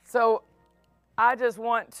So I just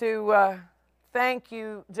want to thank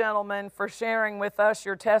you, gentlemen, for sharing with us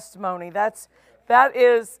your testimony. That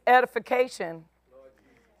is edification.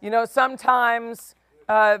 You know, sometimes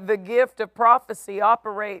the gift of prophecy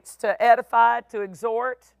operates to edify, to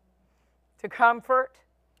exhort, to comfort.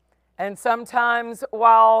 And sometimes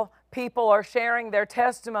while people are sharing their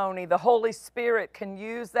testimony, the Holy Spirit can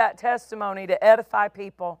use that testimony to edify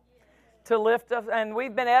people, to lift up. And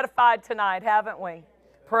we've been edified tonight, haven't we?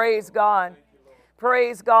 Praise God.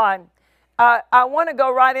 Praise God. I want to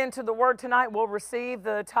go right into the Word tonight. We'll receive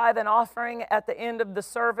the tithe and offering at the end of the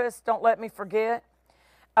service. Don't let me forget.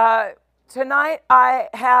 Tonight I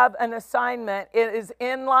have an assignment. It is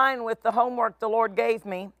in line with the homework the Lord gave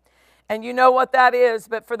me. And you know what that is,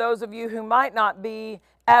 but for those of you who might not be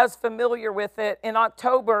as familiar with it, in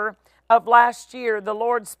October of last year, the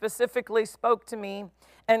Lord specifically spoke to me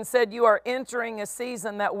and said, you are entering a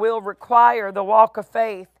season that will require the walk of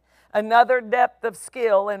faith, another depth of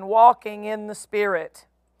skill in walking in the Spirit.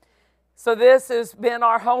 So this has been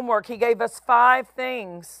our homework. He gave us 5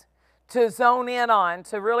 things to zone in on,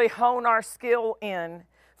 to really hone our skill in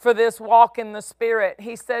for this walk in the Spirit.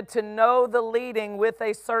 He said to know the leading with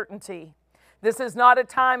a certainty. This is not a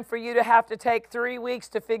time for you to have to take 3 weeks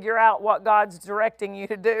to figure out what God's directing you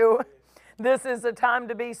to do. This is a time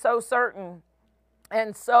to be so certain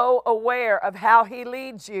and so aware of how He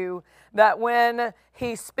leads you that when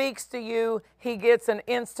He speaks to you, He gets an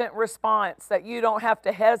instant response, that you don't have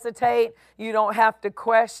to hesitate, you don't have to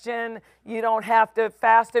question, you don't have to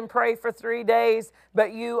fast and pray for 3 days,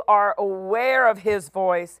 but you are aware of His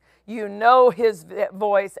voice, you know His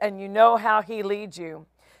voice, and you know how He leads you.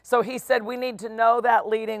 So He said we need to know that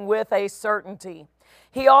leading with a certainty.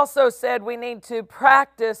 He also said we need to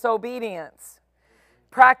practice obedience.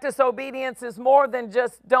 Practice obedience is more than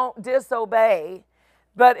just don't disobey,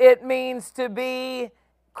 but it means to be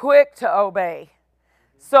quick to obey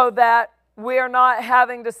so that we're not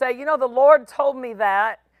having to say, you know, the Lord told me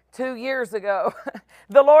that 2 years ago.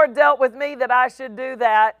 The Lord dealt with me that I should do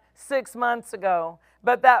that 6 months ago,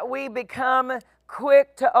 but that we become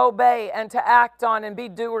quick to obey and to act on and be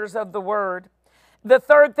doers of the word. The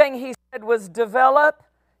third thing He said was develop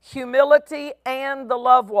humility and the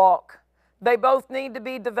love walk. They both need to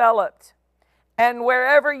be developed. And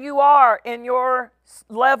wherever you are in your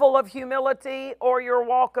level of humility or your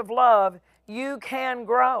walk of love, you can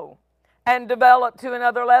grow and develop to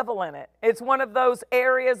another level in it. It's one of those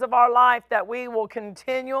areas of our life that we will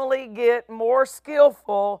continually get more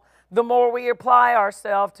skillful the more we apply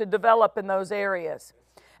ourselves to develop in those areas.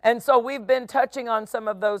 And so we've been touching on some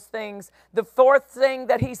of those things. The fourth thing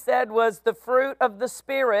that He said was the fruit of the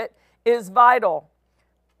Spirit is vital.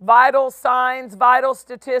 Vital signs, vital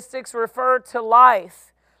statistics refer to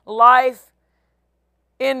life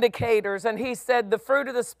indicators. And He said the fruit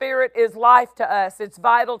of the Spirit is life to us. It's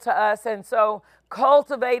vital to us. And so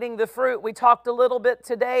cultivating the fruit, we talked a little bit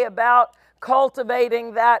today about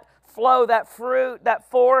cultivating that flow, that fruit, that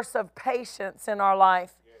force of patience in our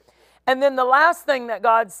life. And then the last thing that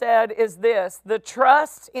God said is this: the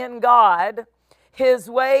trust in God, His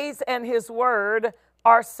ways, and His word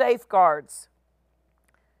are safeguards.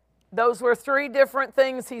 Those were 3 different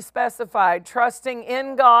things He specified: trusting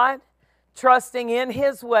in God, trusting in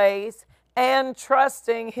His ways, and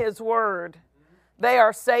trusting His word. They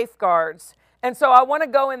are safeguards. And so I want to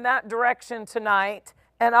go in that direction tonight,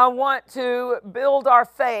 and I want to build our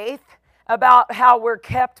faith about how we're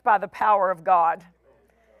kept by the power of God.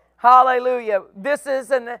 Hallelujah. This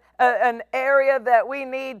is an area that we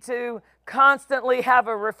need to constantly have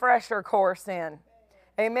a refresher course in.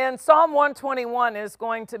 Amen. Psalm 121 is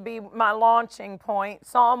going to be my launching point.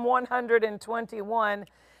 Psalm 121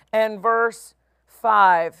 and verse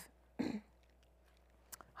 5.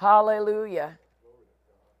 Hallelujah.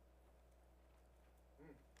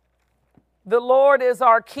 The Lord is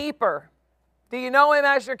our keeper. Do you know Him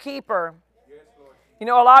as your keeper? Yes, Lord. You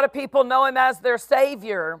know, a lot of people know Him as their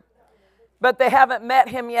Savior, but they haven't met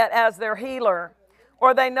Him yet as their healer.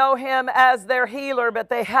 Or they know Him as their healer, but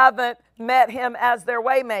they haven't met Him as their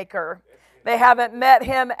waymaker. They haven't met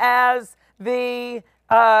Him as the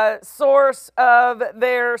source of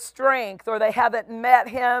their strength, or they haven't met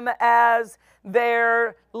Him as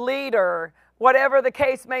their leader. Whatever the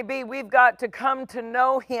case may be, we've got to come to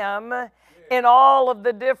know Him in all of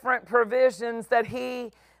the different provisions that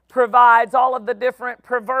He provides, all of the different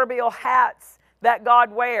proverbial hats that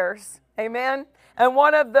God wears. Amen? And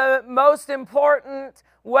one of the most important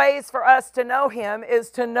ways for us to know Him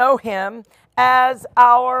is to know Him as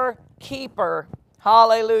our keeper.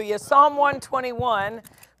 Hallelujah. Psalm 121,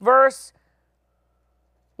 verse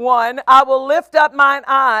 1, I will lift up mine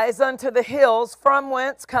eyes unto the hills, from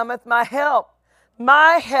whence cometh my help.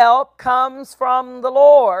 My help comes from the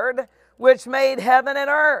Lord, which made heaven and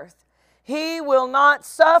earth. He will not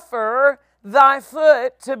suffer thy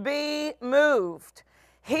foot to be moved.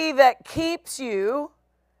 He that keeps you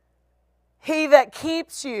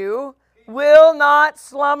will not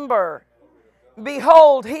slumber.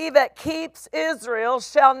 Behold, he that keeps Israel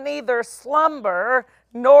shall neither slumber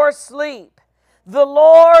nor sleep. The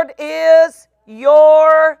Lord is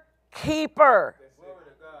your keeper.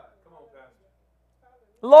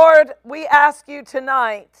 Lord, we ask you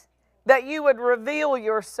tonight that you would reveal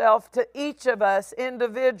yourself to each of us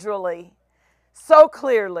individually so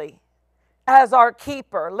clearly as our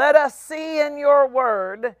keeper. Let us see in your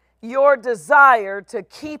word your desire to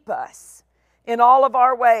keep us in all of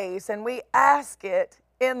our ways, and we ask it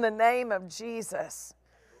in the name of Jesus.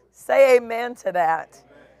 Say amen to that.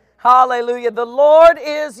 Amen. Hallelujah. The Lord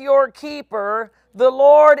is your keeper. The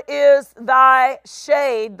Lord is thy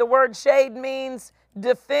shade. The word shade means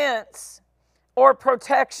defense or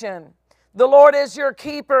protection. The Lord is your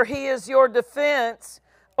keeper. He is your defense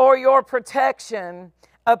or your protection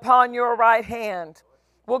upon your right hand.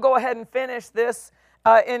 We'll go ahead and finish this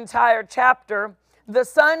entire chapter. The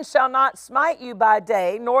sun shall not smite you by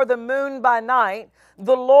day, nor the moon by night.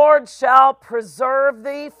 The Lord shall preserve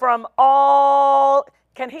thee from all.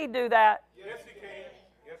 Can He do that? Yes, He can.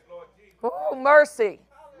 Yes, Lord Jesus. Oh, mercy.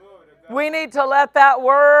 We need to let that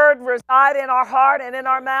word reside in our heart and in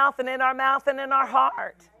our mouth and in our mouth and in our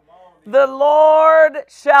heart. The Lord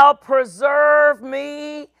shall preserve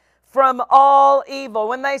me from all evil.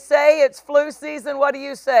 When they say it's flu season, what do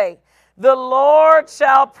you say? The Lord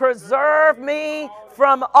shall preserve me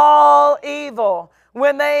from all evil.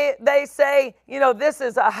 When they say, this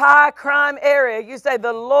is a high crime area, you say,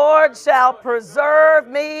 the Lord shall preserve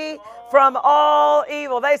me from all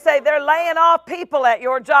evil. They say they're laying off people at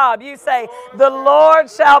your job. You say, the Lord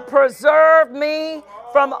shall preserve me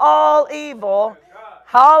from all evil.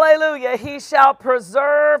 Hallelujah. He shall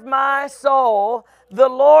preserve my soul. The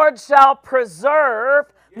Lord shall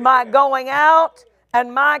preserve my going out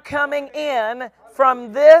and my coming in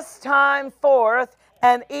from this time forth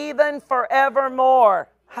and even forevermore.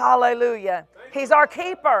 Hallelujah. He's our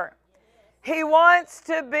keeper. He wants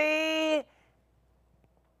to be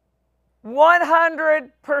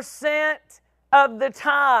 100% of the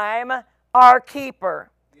time our keeper.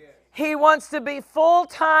 He wants to be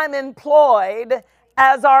full-time employed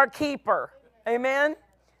as our keeper. Amen?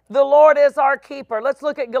 The Lord is our keeper. Let's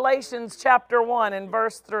look at Galatians chapter 1 and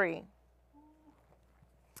verse 3.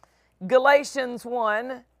 Galatians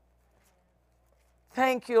 1.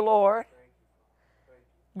 Thank you, Lord.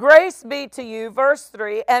 Grace be to you, verse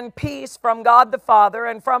 3, and peace from God the Father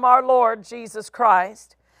and from our Lord Jesus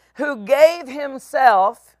Christ, who gave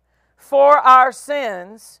Himself for our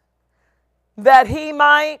sins, that He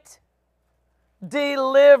might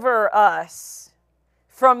deliver us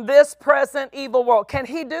from this present evil world. Can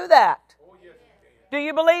He do that? Do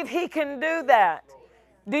you believe He can do that?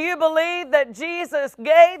 Do you believe that Jesus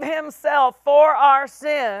gave Himself for our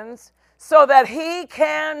sins so that He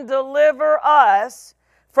can deliver us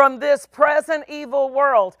from this present evil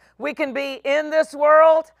world? We can be in this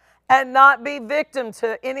world and not be victim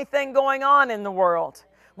to anything going on in the world.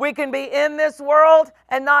 We can be in this world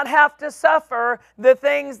and not have to suffer the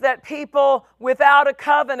things that people without a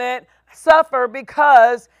covenant suffer,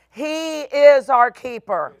 because He is our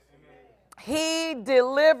keeper. He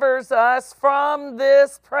delivers us from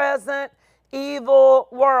this present evil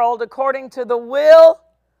world according to the will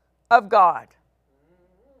of God,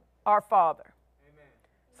 our Father.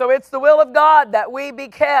 So it's the will of God that we be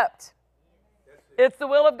kept. It's the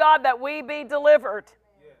will of God that we be delivered.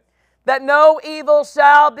 That no evil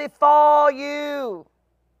shall befall you.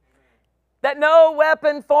 That no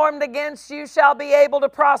weapon formed against you shall be able to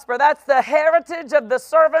prosper. That's the heritage of the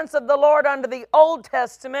servants of the Lord under the Old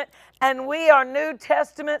Testament, and we are New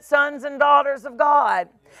Testament sons and daughters of God.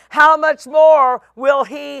 How much more will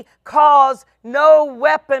He cause no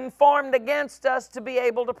weapon formed against us to be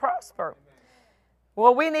able to prosper?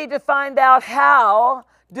 Well, we need to find out, how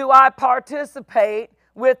do I participate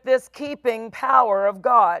with this keeping power of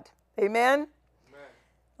God? Amen?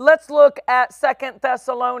 Let's look at 2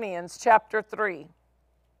 Thessalonians chapter 3.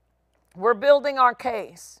 We're building our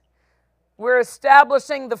case. We're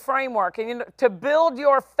establishing the framework. And to build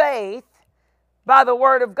your faith by the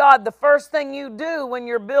Word of God, the first thing you do when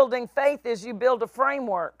you're building faith is you build a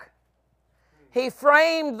framework. He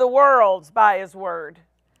framed the worlds by His Word.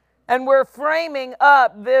 And we're framing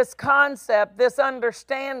up this concept, this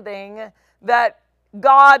understanding that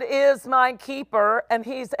God is my keeper and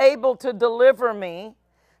He's able to deliver me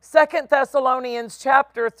 2 Thessalonians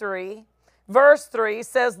chapter 3, verse 3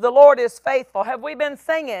 says, the Lord is faithful. Have we been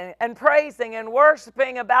singing and praising and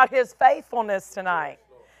worshiping about His faithfulness tonight?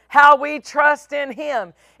 How we trust in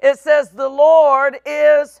Him. It says, the Lord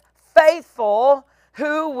is faithful,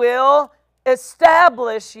 who will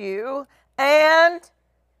establish you and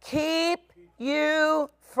keep you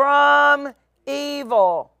from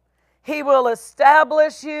evil. He will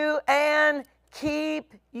establish you and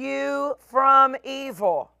keep you from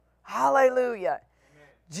evil. Hallelujah. Amen.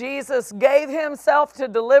 Jesus gave Himself to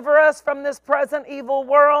deliver us from this present evil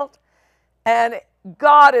world, and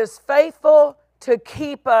God is faithful to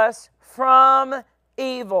keep us from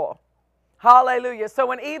evil. Hallelujah. So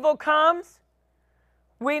when evil comes,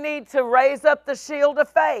 we need to raise up the shield of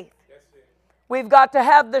faith. We've got to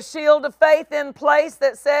have the shield of faith in place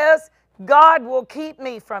that says, God will keep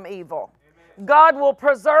me from evil. God will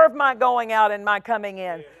preserve my going out and my coming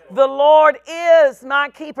in. The Lord is my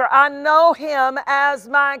keeper. I know Him as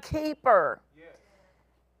my keeper.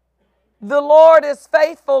 The Lord is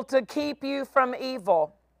faithful to keep you from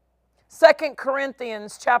evil. 2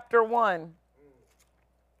 Corinthians chapter 1.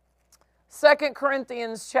 2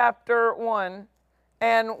 Corinthians chapter 1.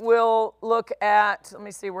 And we'll look at, let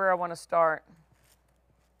me see where I want to start.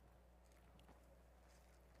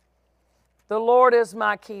 The Lord is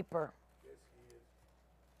my keeper. Yes, He is.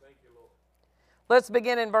 Thank you, Lord. Let's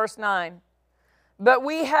begin in verse 9. But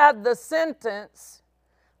we had the sentence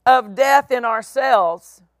of death in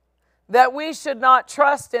ourselves, that we should not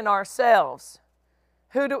trust in ourselves.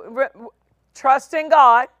 Trust in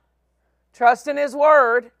God, trust in His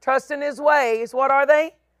Word, trust in His ways. What are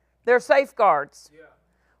they? They're safeguards. Yeah.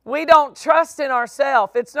 We don't trust in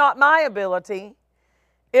ourselves. It's not my ability.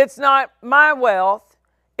 It's not my wealth.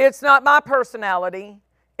 It's not my personality.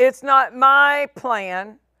 It's not my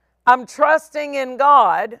plan. I'm trusting in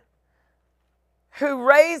God, who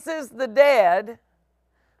raises the dead,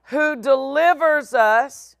 who delivers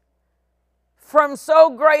us from so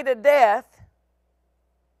great a death.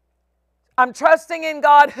 I'm trusting in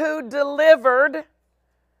God who delivered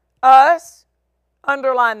us.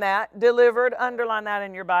 Underline that. Delivered. Underline that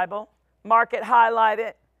in your Bible. Mark it, highlight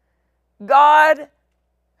it. God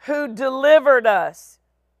who delivered us.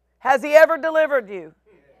 Has He ever delivered you?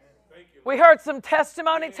 We heard some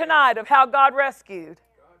testimony tonight of how God rescued.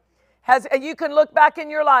 You can look back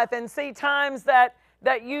in your life and see times that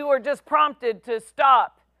you were just prompted to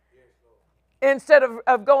stop instead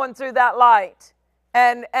of going through that light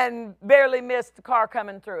and barely missed the car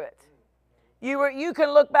coming through it. You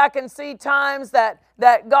can look back and see times that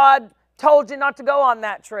God told you not to go on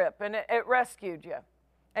that trip and it rescued you.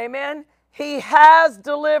 Amen? He has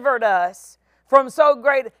delivered us from so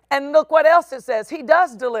great. And look what else it says. He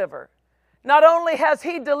does deliver. Not only has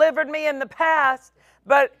He delivered me in the past,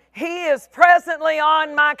 but He is presently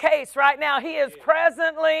on my case right now. He is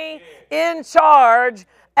presently in charge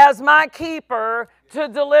as my keeper to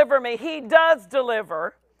deliver me. He does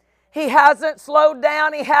deliver. He hasn't slowed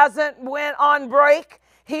down. He hasn't went on break.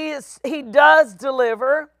 He does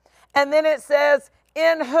deliver. And then it says,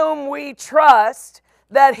 in whom we trust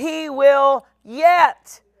that He will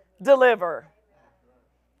yet deliver.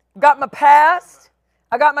 Got my past.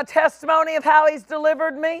 I got my testimony of how He's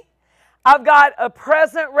delivered me. I've got a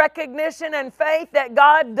present recognition and faith that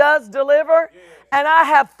God does deliver. And I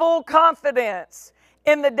have full confidence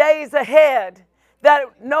in the days ahead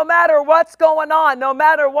that no matter what's going on, no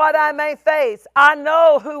matter what I may face, I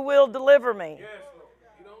know who will deliver me.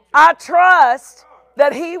 I trust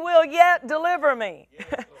that He will yet deliver me.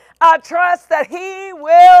 I trust that He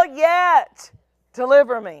will yet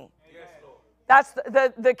deliver me. That's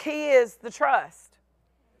the key is the trust.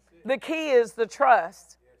 The key is the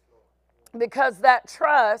trust. Because that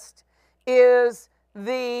trust is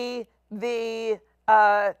the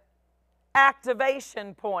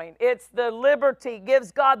activation point. It's the liberty,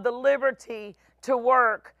 gives God the liberty to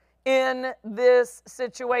work in this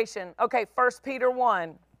situation. Okay, 1 Peter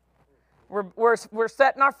 1. We're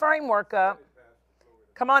setting our framework up.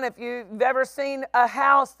 Come on, if you've ever seen a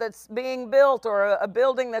house that's being built or a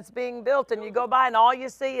building that's being built and you go by and all you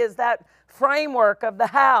see is that framework of the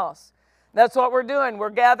house. That's what we're doing.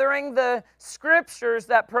 We're gathering the scriptures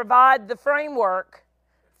that provide the framework.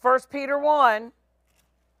 1 Peter 1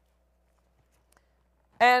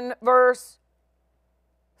 and verse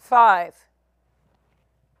 5.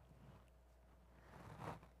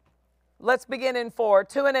 Let's begin in 4.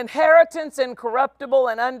 To an inheritance incorruptible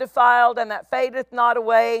and undefiled, and that fadeth not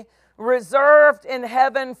away, reserved in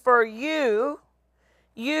heaven for you,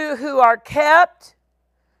 you who are kept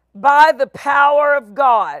by the power of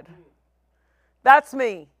God. That's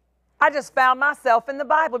me. I just found myself in the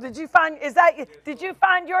Bible. Did you find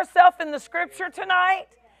yourself in the scripture tonight?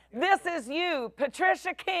 This is you,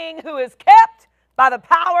 Patricia King, who is kept by the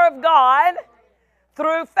power of God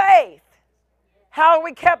through faith. How are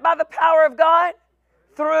we kept by the power of God?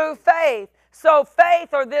 Through faith. So faith,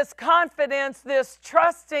 or this confidence, this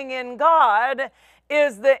trusting in God,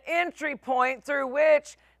 is the entry point through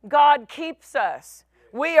which God keeps us.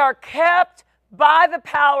 We are kept by the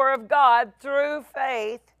power of God through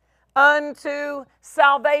faith unto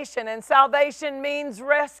salvation. And salvation means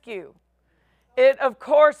rescue. It, of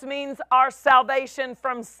course, means our salvation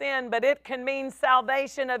from sin, but it can mean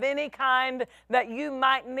salvation of any kind that you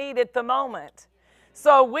might need at the moment.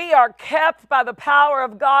 So we are kept by the power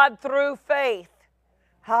of God through faith.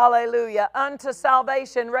 Hallelujah. Unto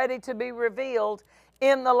salvation, ready to be revealed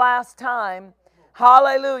in the last time.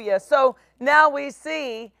 Hallelujah. So now we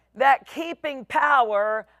see that keeping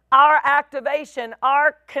power, our activation,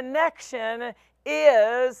 our connection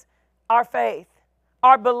is our faith,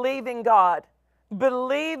 our believing God.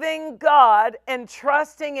 Believing God and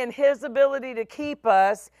trusting in His ability to keep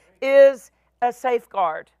us is a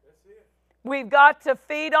safeguard. We've got to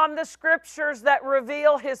feed on the scriptures that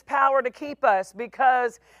reveal His power to keep us,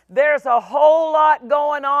 because there's a whole lot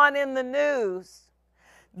going on in the news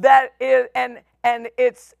that is, and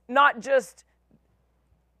it's not just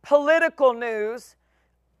political news,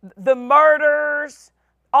 the murders,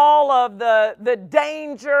 all of the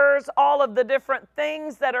dangers, all of the different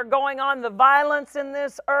things that are going on, the violence in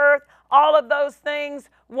this earth, all of those things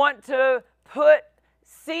want to put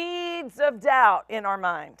seeds of doubt in our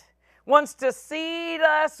mind. Wants to seed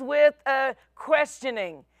us with a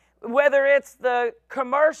questioning. Whether it's the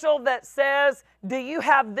commercial that says, do you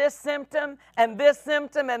have this symptom and this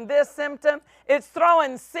symptom and this symptom? It's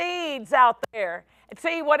throwing seeds out there.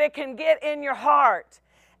 See what it can get in your heart.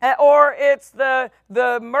 Or it's the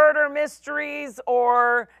murder mysteries,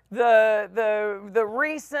 or the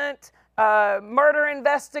recent murder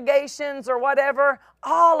investigations, or whatever.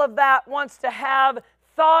 All of that wants to have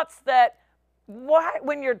thoughts that,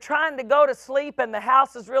 when you're trying to go to sleep and the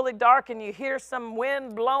house is really dark and you hear some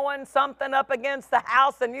wind blowing something up against the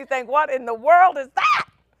house, and you think, what in the world is that?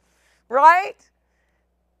 Right?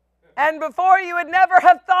 And before you would never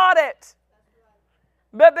have thought it.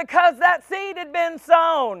 But because that seed had been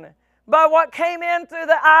sown by what came in through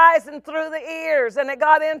the eyes and through the ears, and it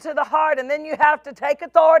got into the heart, and then you have to take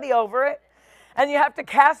authority over it, and you have to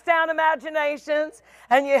cast down imaginations,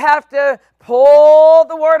 and you have to pull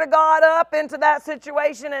the Word of God up into that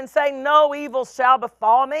situation and say, no evil shall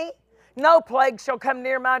befall me. No plague shall come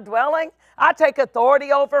near my dwelling. I take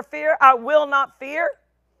authority over fear. I will not fear.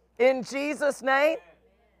 In Jesus' name.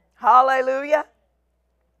 Hallelujah.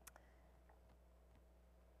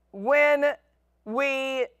 When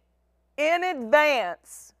we, in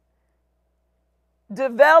advance,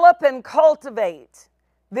 develop and cultivate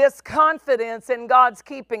this confidence in God's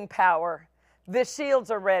keeping power, the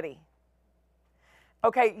shields are ready.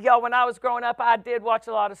 Okay, y'all, when I was growing up, I did watch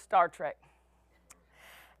a lot of Star Trek.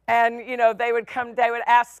 And, you know, they would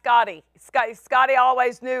ask Scotty. Scotty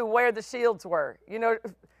always knew where the shields were. You know,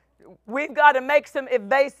 we've got to make some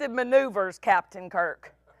evasive maneuvers, Captain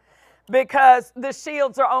Kirk, because the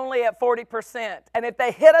shields are only at 40%. And if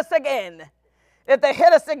they hit us again,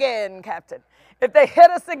 Captain, if they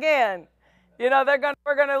hit us again, you know,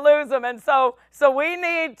 we're going to lose them. And so we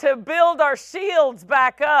need to build our shields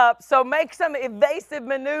back up. So make some evasive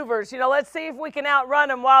maneuvers. You know, let's see if we can outrun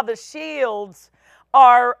them while the shields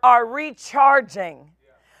are recharging.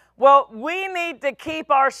 Well, we need to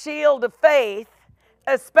keep our shield of faith,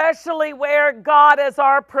 especially where God is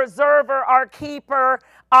our preserver, our keeper,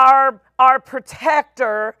 our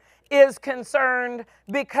protector is concerned,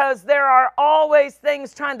 because there are always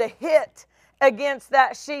things trying to hit against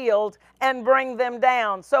that shield and bring them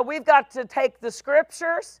down. So we've got to take the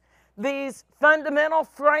scriptures, these fundamental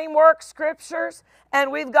framework scriptures,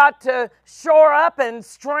 and we've got to shore up and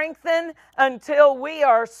strengthen until we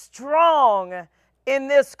are strong in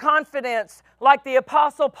this confidence, like the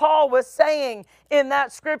Apostle Paul was saying in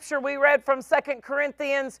that scripture we read from 2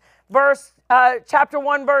 Corinthians chapter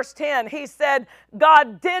 1, verse 10. He said,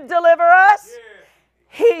 God did deliver us.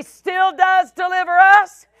 He still does deliver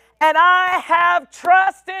us. And I have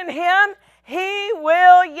trust in Him. He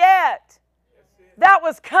will yet. That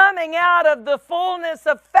was coming out of the fullness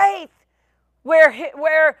of faith,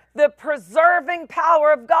 where the preserving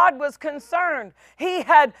power of God was concerned. He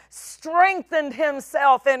had strengthened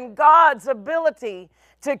himself in God's ability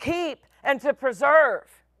to keep and to preserve.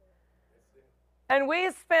 And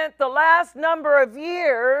we spent the last number of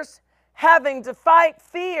years having to fight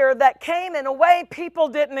fear that came in a way people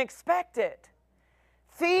didn't expect it.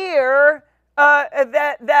 fear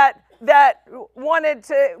that wanted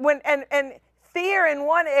to and fear in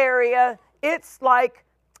one area, it's like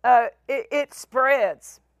it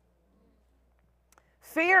spreads.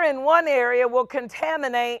 Fear in one area will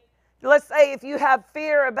contaminate. Let's say if you have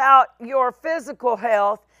fear about your physical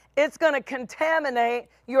health, it's going to contaminate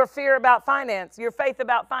your fear about finance, your faith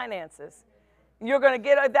about finances. You're going to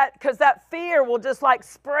get that because that fear will just like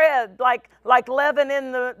spread like leaven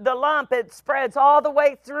in the lump. It spreads all the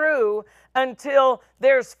way through until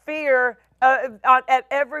there's fear at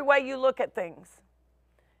every way you look at things.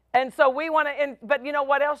 And so we want to, but you know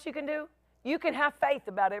what else you can do? You can have faith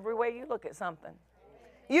about every way you look at something.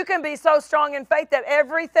 You can be so strong in faith that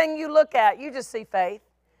everything you look at, you just see faith.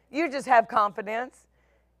 You just have confidence.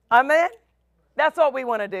 Amen? That's what we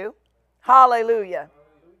want to do. Hallelujah.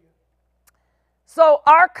 So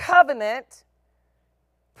our covenant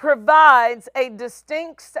provides a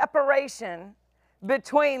distinct separation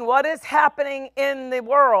between what is happening in the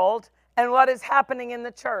world and what is happening in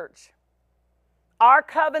the church. Our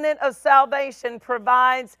covenant of salvation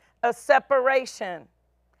provides a separation.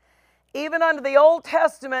 Even under the Old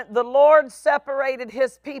Testament, the Lord separated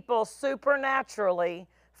his people supernaturally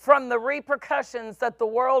from the repercussions that the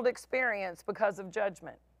world experienced because of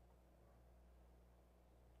judgment.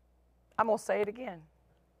 I'm going to say it again.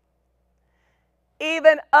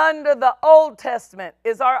 Even under the Old Testament,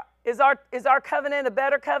 is our covenant a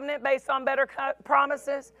better covenant based on better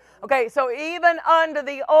promises? Okay, so even under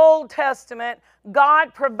the Old Testament,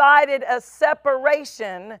 God provided a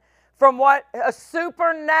separation from a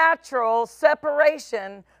supernatural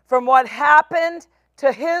separation from what happened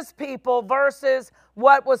to his people versus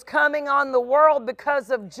what was coming on the world because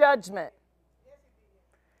of judgment.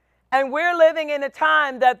 And we're living in a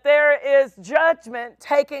time that there is judgment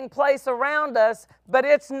taking place around us, but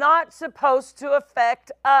it's not supposed to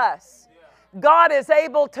affect us. God is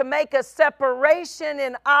able to make a separation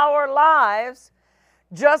in our lives,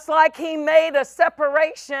 just like he made a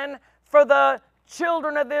separation for the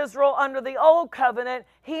children of Israel under the old covenant.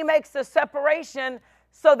 He makes the separation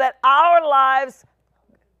so that our lives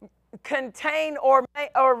contain or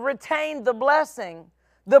retain the blessing.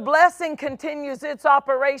 The blessing continues its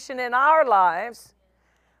operation in our lives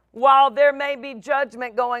while there may be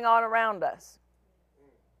judgment going on around us.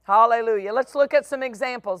 Hallelujah. Let's look at some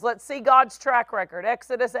examples. Let's see God's track record.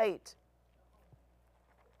 Exodus 8.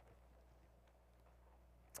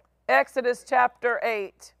 Exodus chapter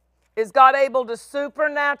 8. Is God able to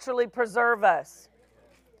supernaturally preserve us?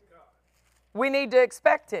 We need to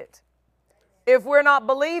expect it. If we're not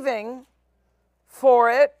believing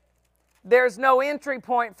for it, there's no entry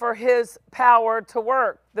point for his power to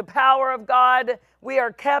work. The power of God, we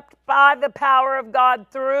are kept by the power of God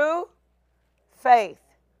through faith.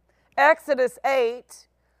 Exodus 8,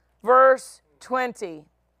 verse 20.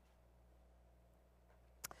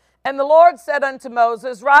 And the Lord said unto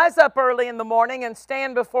Moses, Rise up early in the morning and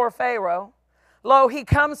stand before Pharaoh. Lo, he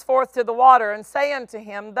comes forth to the water, and say unto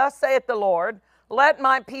him, Thus saith the Lord, Let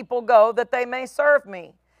my people go, that they may serve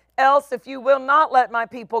me. Else, if you will not let my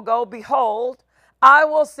people go, behold, I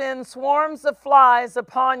will send swarms of flies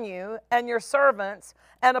upon you and your servants,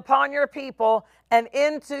 and upon your people, and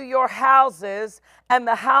into your houses, and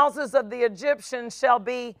the houses of the Egyptians shall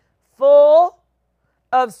be full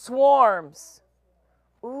of swarms.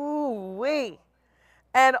 Ooh-wee.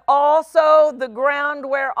 And also the ground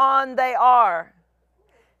whereon they are.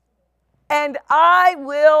 And I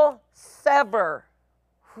will sever.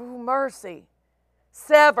 Mercy.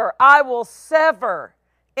 Sever. I will sever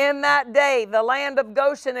in that day the land of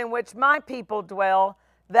Goshen in which my people dwell,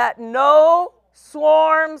 that no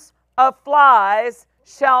swarms of flies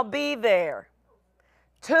shall be there,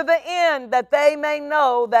 to the end that they may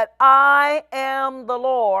know that I am the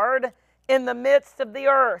Lord in the midst of the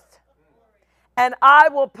earth. And I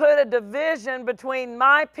will put a division between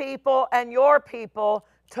my people and your people.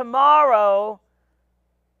 Tomorrow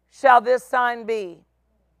shall this sign be.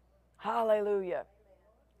 Hallelujah.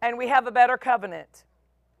 And we have a better covenant.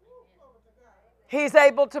 He's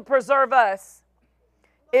able to preserve us.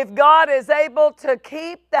 If God is able to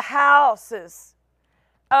keep the houses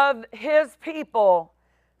of his people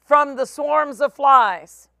from the swarms of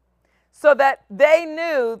flies, so that they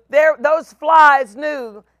knew, those flies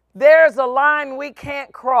knew, there's a line we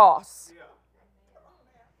can't cross.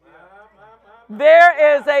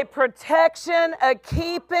 There is a protection, a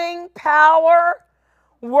keeping power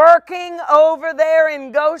working over there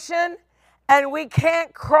in Goshen, and we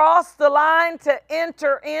can't cross the line to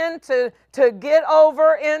enter into, to get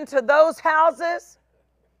over into those houses.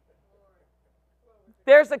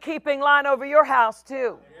 There's a keeping line over your house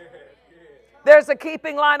too. There's a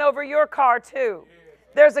keeping line over your car too.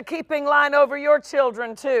 There's a keeping line over your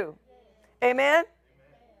children too. Amen?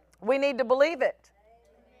 We need to believe it.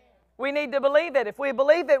 We need to believe it. If we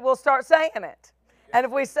believe it, we'll start saying it. And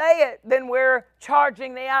if we say it, then we're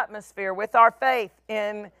charging the atmosphere with our faith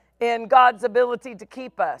in God's ability to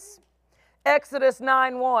keep us. Exodus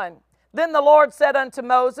 9:1. Then the Lord said unto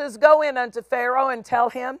Moses, Go in unto Pharaoh and tell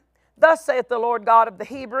him, Thus saith the Lord God of the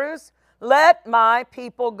Hebrews, Let my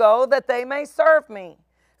people go, that they may serve me.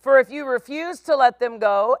 For if you refuse to let them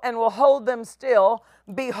go and will hold them still,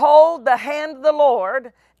 behold, the hand of the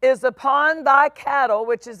Lord is upon thy cattle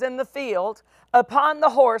which is in the field, upon the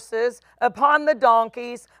horses, upon the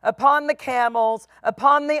donkeys, upon the camels,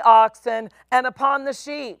 upon the oxen, and upon the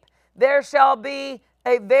sheep. There shall be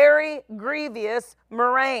a very grievous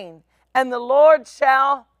murrain, and the Lord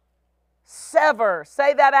shall sever.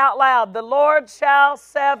 Say that out loud. The Lord shall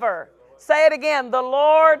sever. Say it again. The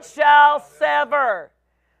Lord shall sever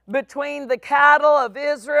between the cattle of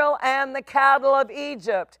Israel and the cattle of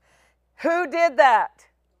Egypt. Who did that?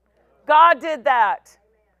 God did that.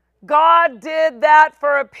 God did that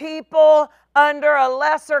for a people under a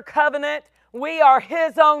lesser covenant. We are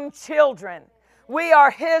His own children. We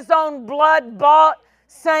are His own blood-bought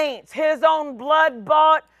saints, His own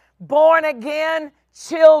blood-bought, born-again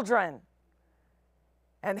children.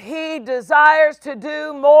 And He desires to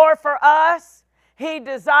do more for us. He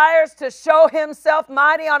desires to show Himself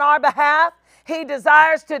mighty on our behalf. He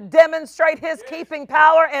desires to demonstrate His keeping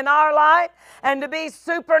power in our life and to be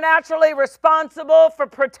supernaturally responsible for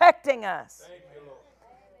protecting us.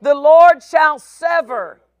 The Lord shall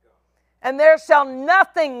sever, and there shall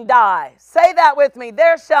nothing die. Say that with me.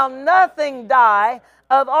 There shall nothing die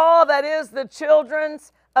of all that is the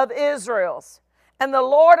children's of Israel's. And the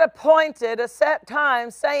Lord appointed a set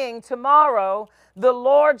time, saying, Tomorrow the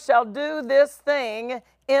Lord shall do this thing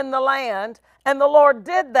in the land. And the Lord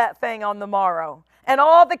did that thing on the morrow. And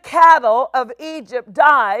all the cattle of Egypt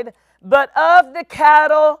died, but of the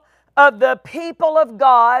cattle of the people of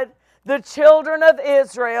God, the children of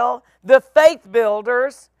Israel, the faith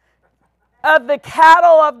builders, of the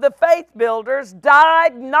cattle of the faith builders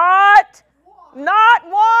died not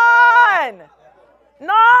one.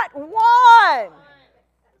 Not one.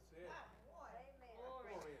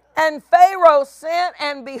 And Pharaoh sent,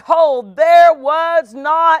 and behold, there was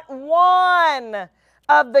not one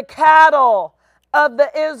of the cattle of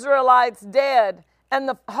the Israelites dead. And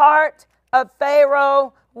the heart of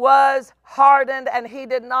Pharaoh was hardened, and he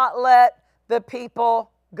did not let the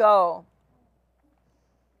people go.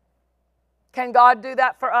 Can God do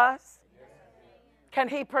that for us? Can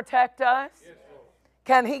He protect us?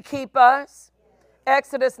 Can He keep us?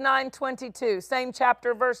 Exodus 9:22, same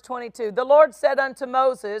chapter, verse 22. The Lord said unto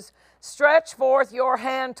Moses, Stretch forth your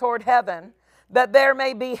hand toward heaven, that there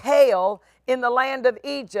may be hail in the land of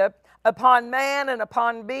Egypt, upon man and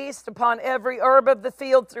upon beast, upon every herb of the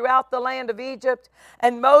field throughout the land of Egypt.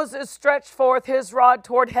 And Moses stretched forth his rod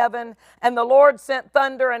toward heaven, and the Lord sent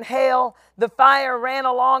thunder and hail. The fire ran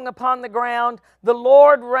along upon the ground. The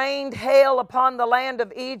Lord rained hail upon the land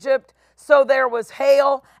of Egypt. So there was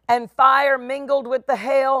hail and fire mingled with the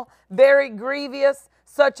hail, very grievous,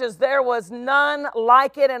 such as there was none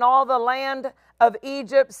like it in all the land of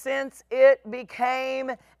Egypt since it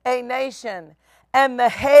became a nation. And the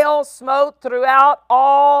hail smote throughout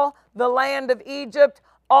all the land of Egypt,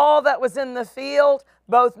 all that was in the field,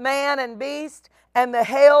 both man and beast. And the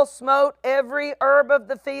hail smote every herb of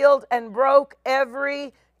the field and broke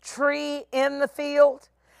every tree in the field.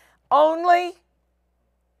 Only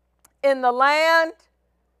in the land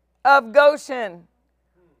of Goshen,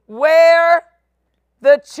 where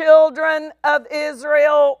the children of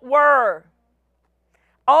Israel were.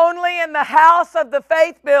 Only in the house of the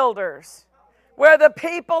faith builders, where the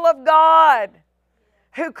people of God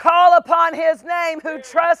who call upon His name, who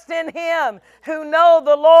trust in Him, who know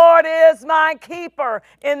the Lord is my keeper,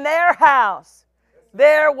 in their house,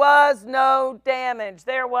 there was no damage.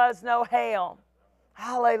 There was no hail.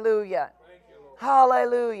 Hallelujah.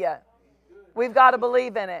 Hallelujah. We've got to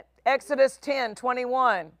believe in it. Exodus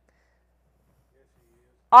 10:21.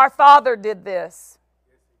 Our Father did this.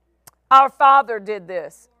 Our Father did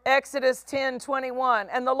this. Exodus 10:21.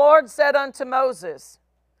 And the Lord said unto Moses,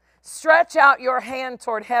 Stretch out your hand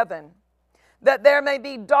toward heaven, that there may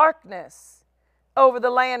be darkness over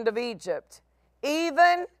the land of Egypt,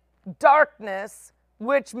 even darkness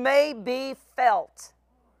which may be felt.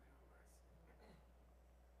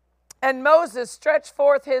 And Moses stretched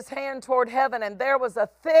forth his hand toward heaven, and there was a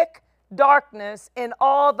thick darkness in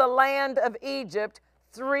all the land of Egypt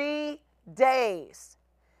 3 days.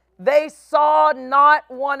 They saw not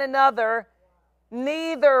one another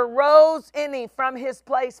neither rose any from his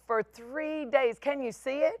place for 3 days. Can you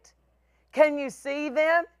see it? Can you see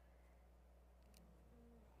them?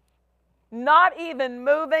 Not even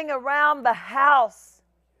moving around the house.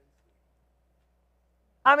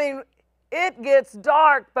 I mean, it gets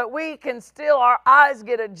dark, but we can still, our eyes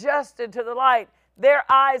get adjusted to the light. Their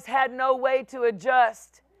eyes had no way to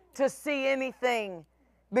adjust to see anything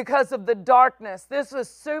because of the darkness. This was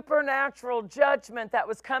supernatural judgment that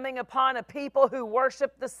was coming upon a people who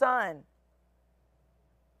worshiped the sun.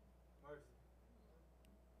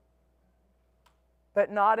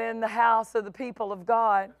 But not in the house of the people of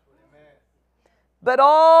God. But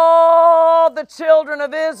all the children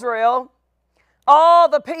of Israel, all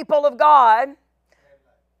the people of God,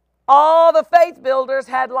 all the faith builders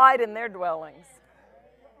had light in their dwellings.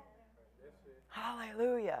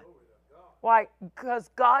 Hallelujah. Why? Because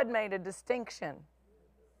God made a distinction.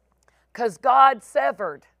 Because God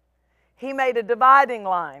severed. He made a dividing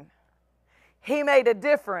line. He made a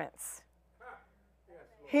difference.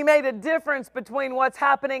 He made a difference between what's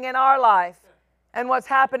happening in our life and what's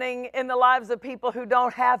happening in the lives of people who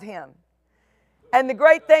don't have Him. And the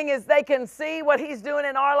great thing is they can see what He's doing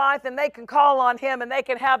in our life, and they can call on Him, and they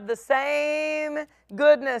can have the same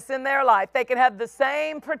goodness in their life. They can have the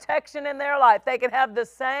same protection in their life. They can have the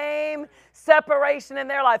same separation in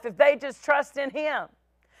their life if they just trust in Him,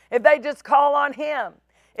 if they just call on Him,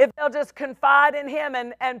 if they'll just confide in Him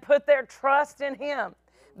and put their trust in Him.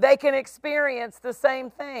 They can experience the same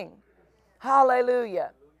thing.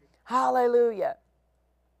 Hallelujah. Hallelujah.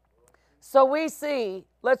 So we see,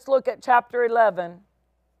 let's look at chapter 11.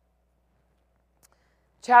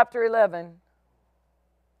 Chapter 11.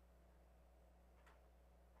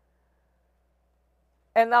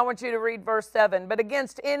 And I want you to read verse 7. But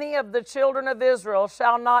against any of the children of Israel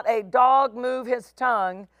shall not a dog move his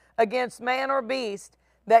tongue against man or beast,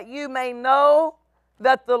 that you may know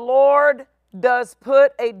that the Lord does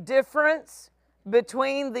put a difference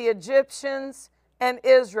between the Egyptians and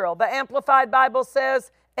Israel. The Amplified Bible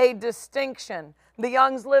says a distinction. The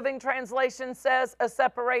Young's Living Translation says a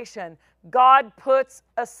separation. God puts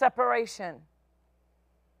a separation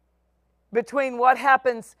between what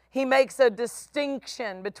happens. He makes a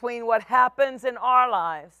distinction between what happens in our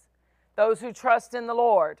lives, those who trust in the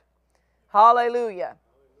Lord. Hallelujah.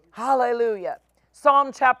 Hallelujah.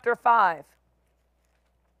 Psalm chapter 5.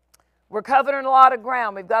 We're covering a lot of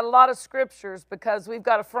ground. We've got a lot of scriptures because we've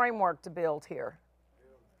got a framework to build here.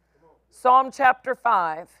 Psalm chapter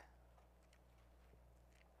 5.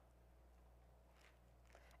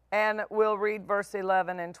 And we'll read verse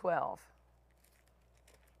 11 and 12.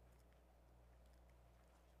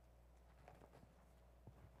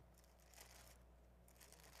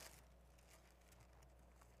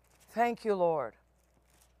 Thank you, Lord.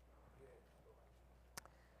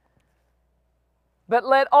 But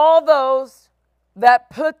let all those that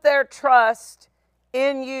put their trust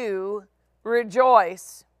in you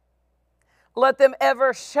rejoice. Let them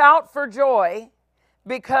ever shout for joy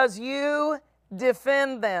because you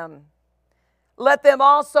defend them. Let them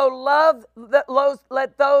also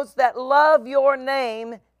let those that love your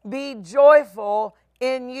name be joyful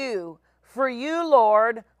in you. For you,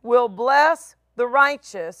 Lord, will bless the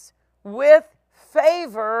righteous. With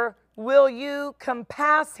favor will you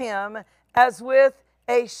compass him as with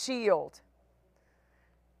a shield.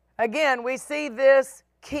 Again, we see this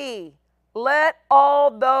key. Let all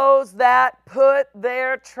those that put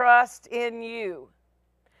their trust in you.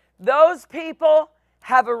 Those people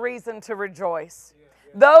have a reason to rejoice.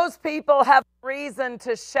 Those people have a reason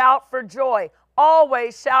to shout for joy.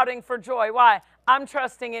 Always shouting for joy. Why? I'm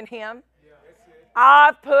trusting in Him.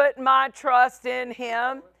 I put my trust in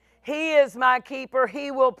Him. He is my keeper.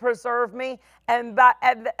 He will preserve me. And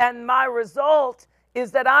my result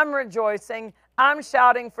is that I'm rejoicing. I'm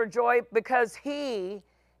shouting for joy because He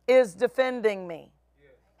is defending me.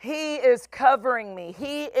 He is covering me.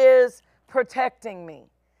 He is protecting me.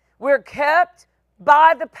 We're kept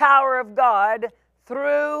by the power of God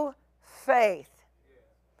through faith.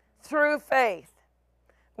 Through faith.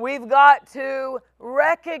 We've got to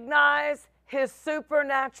recognize His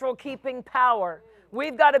supernatural keeping power.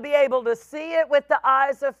 We've got to be able to see it with the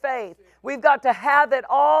eyes of faith. We've got to have it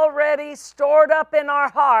already stored up in our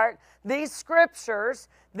heart, these scriptures,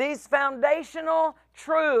 these foundational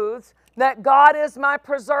truths that God is my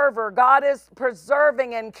preserver. God is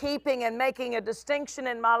preserving and keeping and making a distinction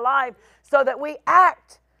in my life so that we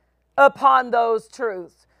act upon those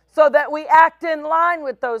truths, so that we act in line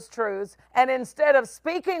with those truths. And instead of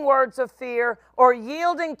speaking words of fear or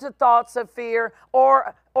yielding to thoughts of fear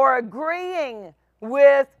or agreeing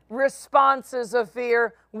with responses of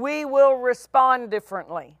fear, we will respond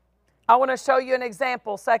differently. I want to show you an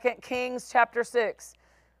example. 2 Kings chapter 6.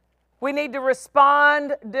 We need to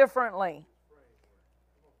respond differently.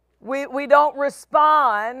 We don't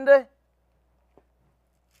respond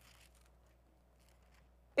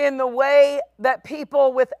in the way that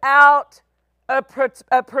people without a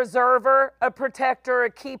preserver, a protector,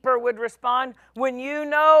 a keeper would respond. When you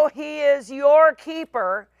know He is your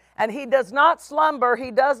keeper and He does not slumber,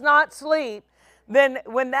 He does not sleep, then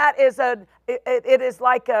when that is it is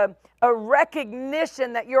like a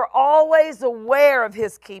recognition that you're always aware of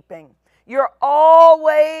His keeping. You're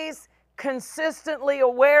always consistently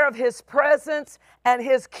aware of His presence and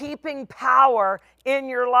His keeping power in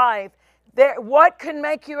your life. What can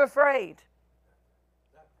make you afraid?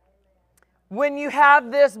 When you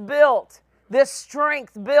have this built, this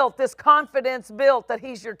strength built, this confidence built that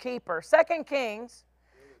He's your keeper. 2 Kings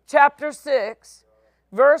chapter 6,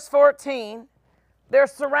 verse 14, they're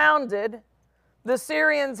surrounded. The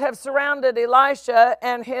Syrians have surrounded Elisha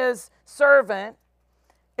and his servant.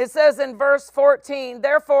 It says in verse 14,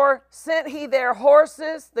 therefore sent he their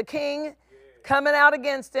horses, the king coming out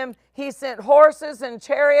against him. He sent horses and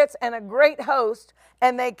chariots and a great host,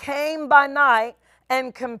 and they came by night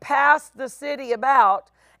and compassed the city about.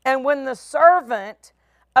 And when the servant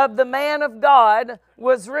of the man of God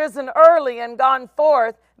was risen early and gone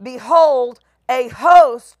forth, behold, a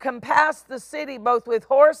host compassed the city both with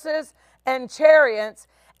horses and chariots.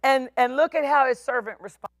 And look at how his servant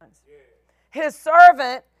responds. His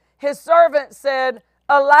servant said,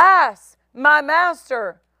 alas, my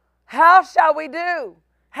master, how shall we do?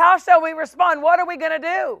 How shall we respond? What are we going to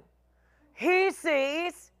do? He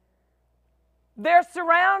sees they're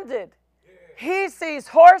surrounded. He sees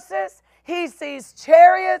horses. He sees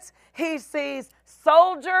chariots. He sees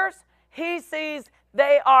soldiers. He sees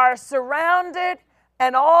they are surrounded.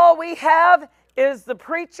 And all we have is the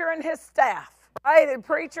preacher and his staff, right? The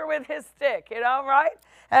preacher with his stick, right?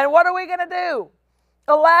 And what are we going to do?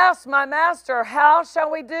 Alas, my master, how shall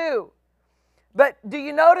we do? But do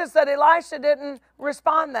you notice that Elisha didn't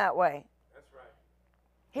respond that way? That's right.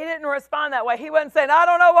 He didn't respond that way. He wasn't saying, I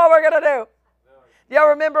don't know what we're going to do. Y'all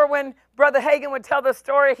remember when Brother Hagin would tell the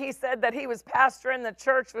story, he said that he was pastoring the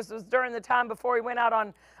church. This was during the time before he went out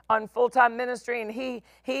on full-time ministry, and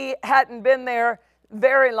he hadn't been there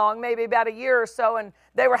very long, maybe about a year or so, and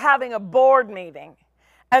they were having a board meeting.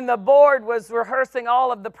 And the board was rehearsing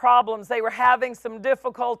all of the problems. They were having some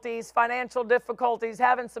difficulties, financial difficulties,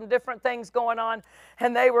 having some different things going on,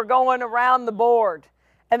 and they were going around the board.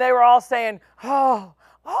 And they were all saying,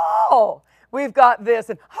 oh, we've got this,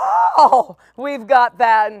 and oh, we've got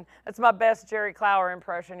that. And that's my best Jerry Clower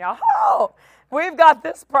impression, y'all. Oh, we've got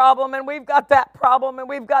this problem, and we've got that problem, and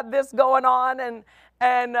we've got this going on.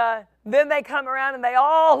 And then they come around, and they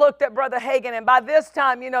all looked at Brother Hagin. And by this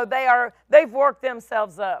time, they've worked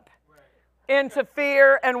themselves up into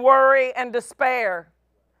fear and worry and despair.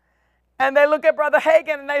 And they look at Brother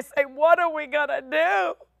Hagin, and they say, what are we going to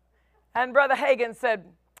do? And Brother Hagin said,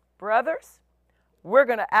 brothers, we're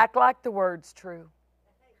going to act like the word's true.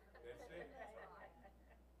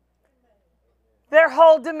 Their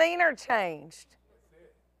whole demeanor changed.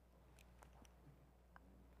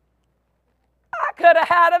 I could have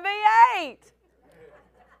had a V8.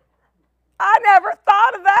 I never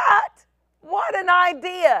thought of that. What an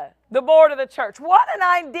idea. The board of the church. What an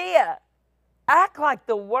idea. Act like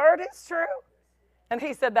the word is true. And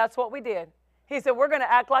he said, that's what we did. He said, we're going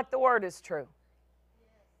to act like the word is true.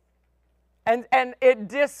 And it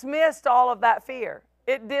dismissed all of that fear.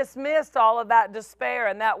 It dismissed all of that despair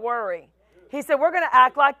and that worry. He said, we're going to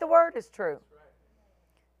act like the word is true.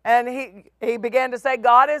 And he began to say,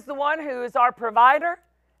 God is the one who is our provider.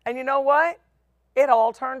 And you know what? It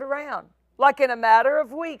all turned around. Like in a matter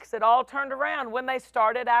of weeks, it all turned around when they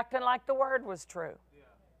started acting like the word was true.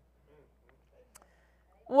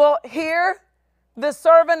 Well, here, the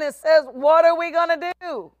servant says, what are we going to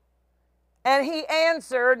do? And he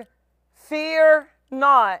answered, fear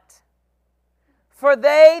not, for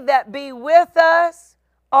they that be with us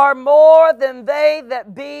are more than they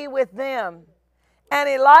that be with them. And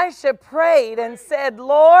Elisha prayed and said,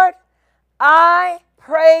 Lord, I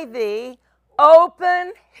pray thee,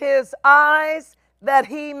 open his eyes that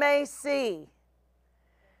he may see.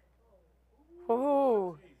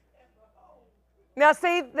 Ooh. Now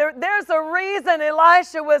see, there's a reason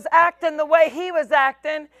Elisha was acting the way he was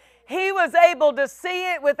acting. He was able to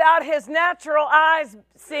see it without his natural eyes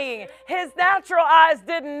seeing. His natural eyes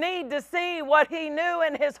didn't need to see what he knew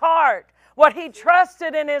in his heart. what he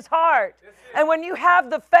trusted in his heart. And when you have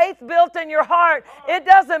the faith built in your heart, it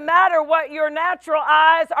doesn't matter what your natural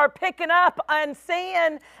eyes are picking up and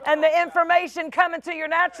seeing and the information coming to your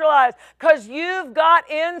natural eyes, because you've got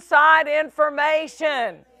inside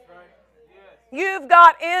information. You've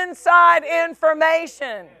got inside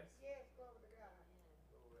information.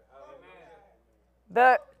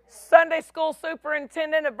 The Sunday school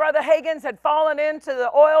superintendent of Brother Hagin's had fallen into the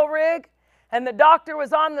oil rig, and the doctor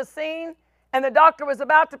was on the scene, and the doctor was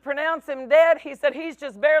about to pronounce him dead. He said, he's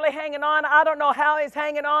just barely hanging on. I don't know how he's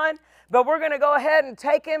hanging on, but we're going to go ahead and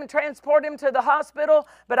take him and transport him to the hospital,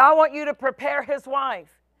 but I want you to prepare his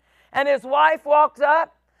wife. And his wife walked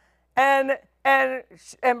up, and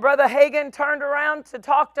Brother Hagin turned around to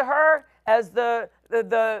talk to her as the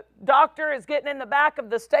doctor is getting in the back of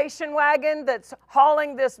the station wagon that's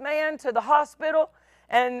hauling this man to the hospital.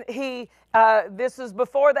 And this is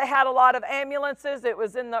before they had a lot of ambulances. It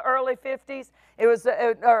was in the early 50s. It was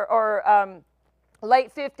late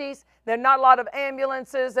 50s. There are not a lot of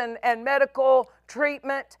ambulances and medical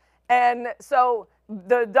treatment. And so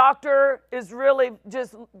the doctor is really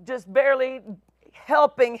just barely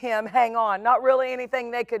helping him hang on. Not really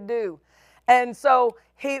anything they could do. And so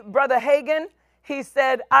Brother Hagin, he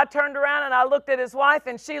said, I turned around and I looked at his wife,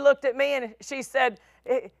 and she looked at me, and she said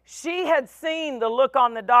she had seen the look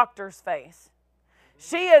on the doctor's face.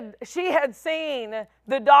 She had seen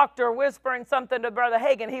the doctor whispering something to Brother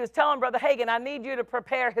Hagin. He was telling Brother Hagin, I need you to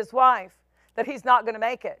prepare his wife, that he's not going to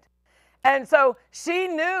make it. And so she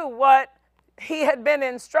knew what he had been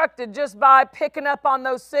instructed just by picking up on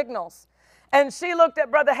those signals. And she looked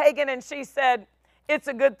at Brother Hagin and she said, it's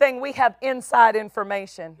a good thing we have inside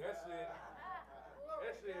information. That's it.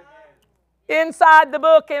 Inside the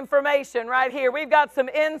book information right here. We've got some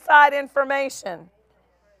inside information.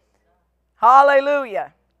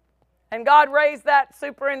 Hallelujah. And God raised that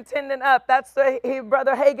superintendent up.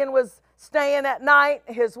 Brother Hagin was staying at night.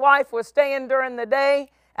 His wife was staying during the day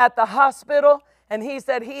at the hospital. And he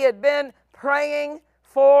said he had been praying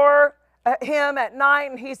for him at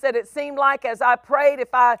night, and he said it seemed like as I prayed,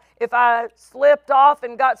 if I slipped off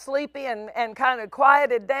and got sleepy and kind of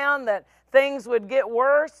quieted down, that things would get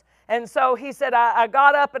worse. And so he said I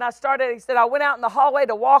got up and I went out in the hallway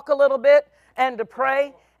to walk a little bit and to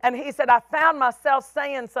pray. And he said I found myself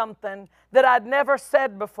saying something that I'd never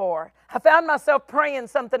said before. I found myself praying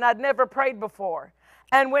something I'd never prayed before.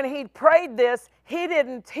 And when he prayed this, he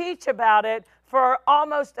didn't teach about it for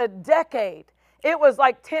almost a decade. It was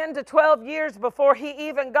like 10 to 12 years before he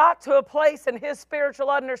even got to a place in his spiritual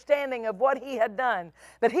understanding of what he had done.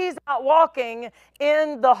 But he's out walking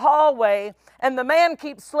in the hallway, and the man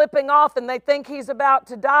keeps slipping off, and they think he's about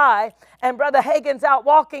to die. And Brother Hagin's out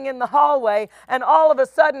walking in the hallway, and all of a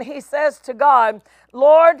sudden he says to God,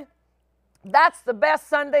 Lord, that's the best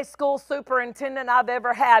Sunday school superintendent I've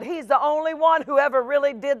ever had. He's the only one who ever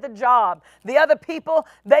really did the job. The other people,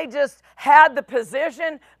 they just had the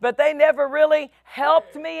position, but they never really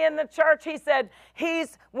helped me in the church. He said he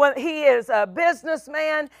is a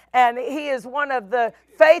businessman, and he is one of the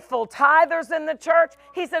faithful tithers in the church.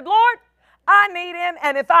 He said, Lord, I need him,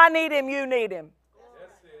 and if I need him, you need him.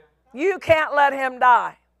 You can't let him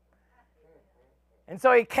die. And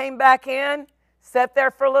so he came back in, sat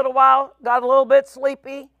there for a little while, got a little bit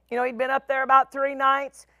sleepy. You know, he'd been up there about 3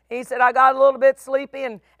 nights. He said, I got a little bit sleepy,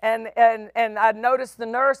 and I noticed the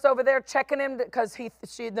nurse over there checking him because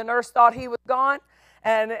the nurse thought he was gone.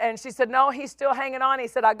 And she said, no, he's still hanging on. He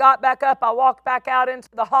said, I got back up, I walked back out into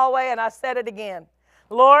the hallway, and I said it again.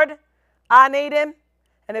 Lord, I need him,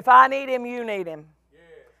 and if I need him, you need him.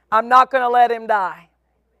 I'm not going to let him die.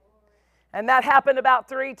 And that happened about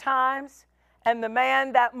 3 times. And the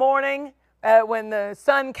man that morning, when the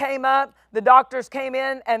sun came up, the doctors came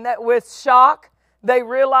in, and that with shock, they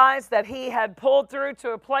realized that he had pulled through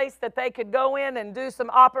to a place that they could go in and do some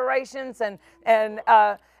operations and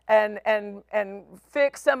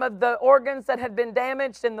fix some of the organs that had been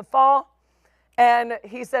damaged in the fall. And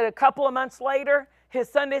he said a couple of months later, his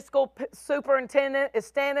Sunday school superintendent is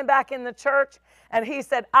standing back in the church, and he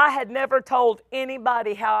said, I had never told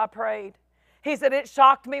anybody how I prayed. He said, it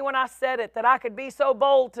shocked me when I said it, that I could be so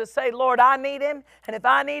bold to say, Lord, I need him, and if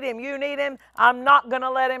I need him, you need him. I'm not going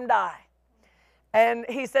to let him die. And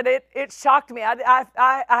he said, it shocked me. I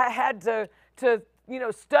had to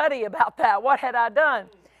study about that. What had I done?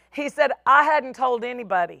 He said, I hadn't told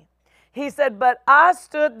anybody. He said, but I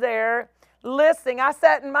stood there listening. I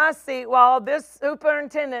sat in my seat while this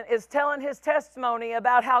superintendent is telling his testimony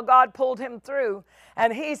about how God pulled him through.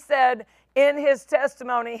 And he said, in his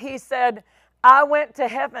testimony, he said, I went to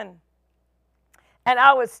heaven, and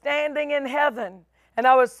I was standing in heaven, and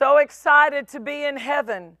I was so excited to be in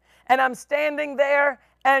heaven. And I'm standing there,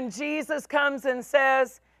 and Jesus comes and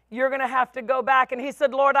says, you're going to have to go back. And he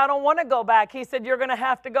said, Lord, I don't want to go back. He said, you're going to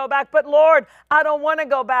have to go back. But Lord, I don't want to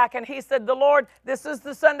go back. And he said, the Lord, this is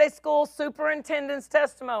the Sunday school superintendent's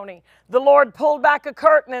testimony. The Lord pulled back a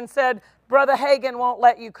curtain and said, Brother Hagin won't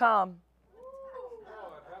let you come.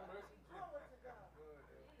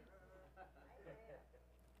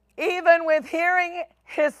 Even with hearing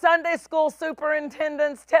his Sunday school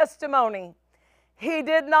superintendent's testimony, he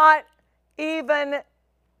did not even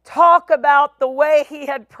talk about the way he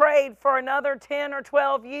had prayed for another 10 or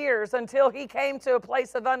 12 years until he came to a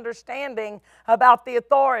place of understanding about the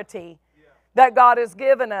authority that God has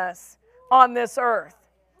given us on this earth.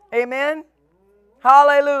 Amen?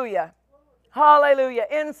 Hallelujah. Hallelujah.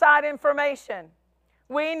 Inside information.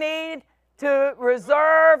 We need to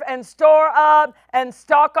reserve and store up and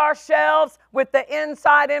stock our shelves with the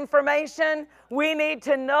inside information. We need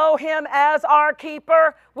to know Him as our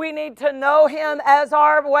keeper. We need to know Him as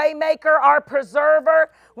our waymaker, our preserver.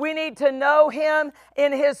 We need to know Him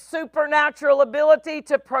in His supernatural ability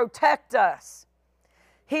to protect us.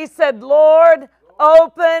 He said, Lord,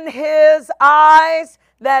 open His eyes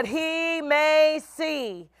that He may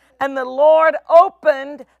see. And the Lord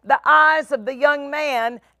opened the eyes of the young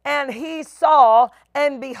man, and he saw,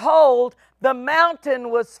 and behold, the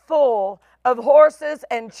mountain was full of horses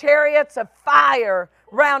and chariots of fire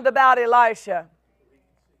round about Elisha.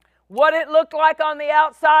 What it looked like on the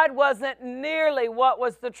outside wasn't nearly what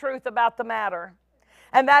was the truth about the matter.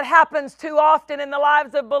 And that happens too often in the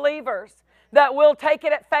lives of believers, that we'll take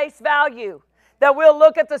it at face value, that we'll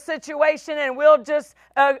look at the situation and we'll just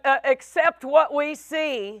accept what we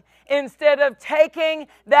see instead of taking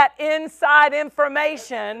that inside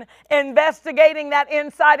information, investigating that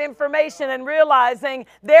inside information, and realizing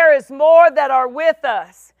there is more that are with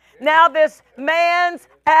us. Now this man's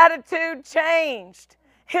attitude changed.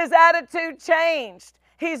 His attitude changed.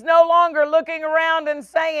 He's no longer looking around and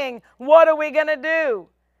saying, what are we going to do?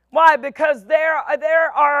 Why? Because there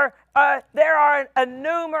are a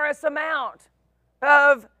numerous amount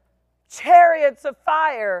of chariots of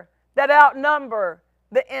fire that outnumber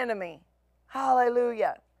the enemy.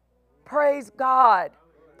 Hallelujah. Praise God.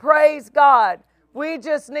 Praise God. We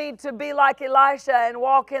just need to be like Elisha and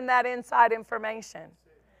walk in that inside information.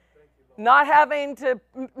 Not having to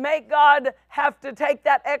make God have to take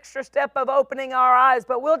that extra step of opening our eyes,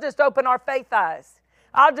 but we'll just open our faith eyes.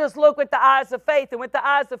 I'll just look with the eyes of faith, and with the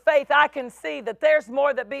eyes of faith, I can see that there's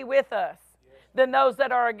more that be with us than those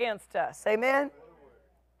that are against us. Amen?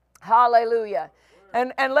 Hallelujah.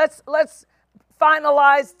 And let's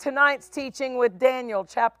finalize tonight's teaching with Daniel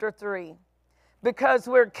chapter 3. Because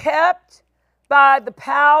we're kept by the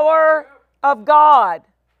power of God.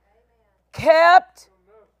 Kept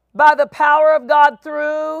by the power of God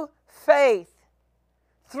through faith.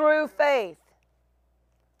 Through faith.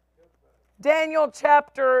 Daniel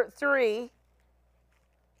chapter 3.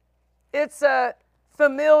 It's a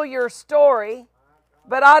familiar story,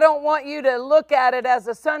 but I don't want you to look at it as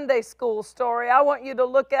a Sunday school story. I want you to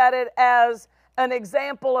look at it as an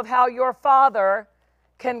example of how your Father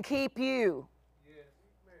can keep you.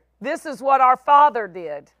 This is what our Father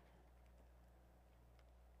did.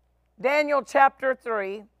 Daniel chapter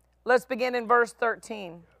 3, let's begin in verse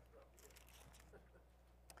 13.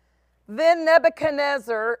 Then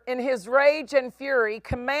Nebuchadnezzar, in his rage and fury,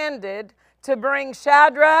 commanded to bring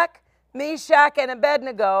Shadrach, Meshach, and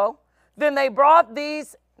Abednego. Then they brought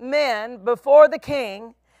these men before the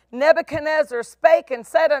king. Nebuchadnezzar spake and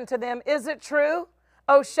said unto them, Is it true,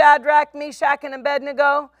 O Shadrach, Meshach, and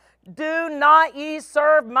Abednego? Do not ye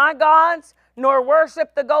serve my gods, nor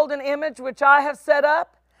worship the golden image which I have set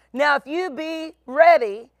up? Now if you be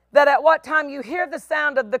ready, that at what time you hear the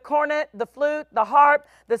sound of the cornet, the flute, the harp,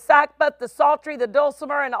 the sackbut, the psaltery, the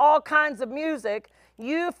dulcimer, and all kinds of music,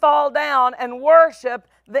 you fall down and worship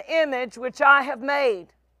the image which I have made.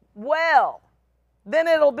 Well, then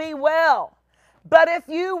it'll be well. But if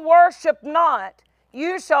you worship not,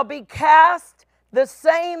 you shall be cast the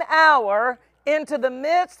same hour into the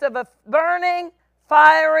midst of a burning,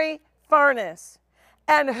 fiery furnace.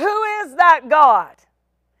 And who is that God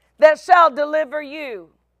that shall deliver you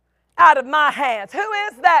out of my hands? Who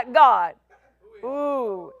is that God?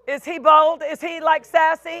 Ooh, is he bold? Is he like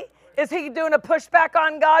sassy? Is he doing a pushback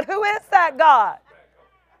on God? Who is that God?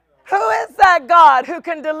 Who is that God who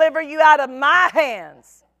can deliver you out of my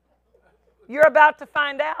hands? You're about to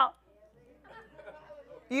find out.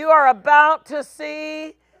 You are about to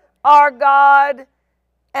see our God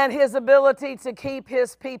and His ability to keep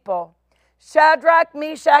His people. Shadrach,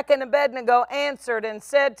 Meshach, and Abednego answered and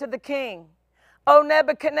said to the king, O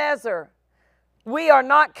Nebuchadnezzar, we are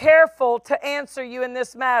not careful to answer you in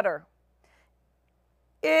this matter.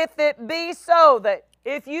 If it be so that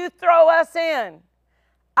if you throw us in,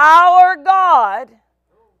 our God,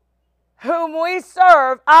 whom we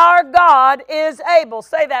serve, our God is able.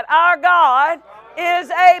 Say that. Our God is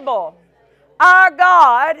able. Our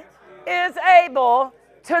God is able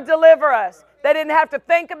to deliver us. They didn't have to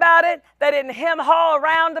think about it. They didn't hem-haw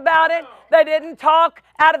around about it. They didn't talk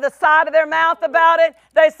out of the side of their mouth about it.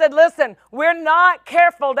 They said, listen, we're not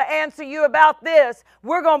careful to answer you about this.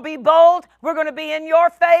 We're going to be bold. We're going to be in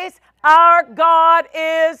your face. Our God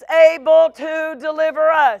is able to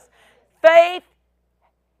deliver us. Faith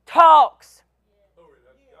talks.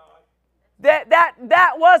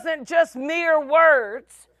 That wasn't just mere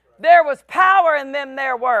words. There was power in them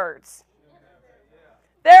their words.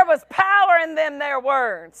 There was power in them their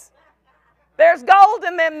words. There's gold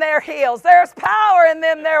in them their heels. There's power in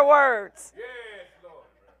them their words.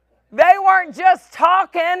 They weren't just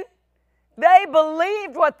talking. They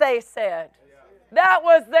believed what they said. That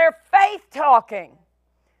was their faith talking.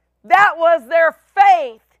 That was their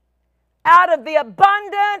faith. Out of the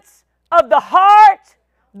abundance of the heart,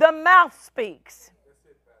 the mouth speaks.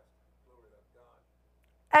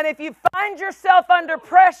 And if you find yourself under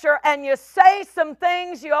pressure and you say some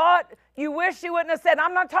things you wish you wouldn't have said,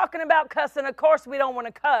 I'm not talking about cussing. Of course, we don't want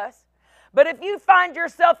to cuss. But if you find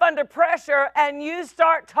yourself under pressure and you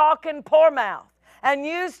start talking poor mouth, and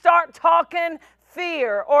you start talking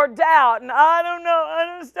fear or doubt, and I don't know,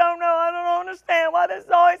 I just don't know, I don't understand why this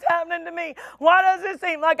is always happening to me. Why does it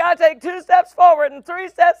seem like I take 2 steps forward and 3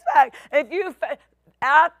 steps back?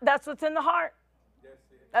 That's what's in the heart.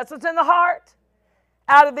 That's what's in the heart.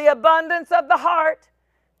 Out of the abundance of the heart,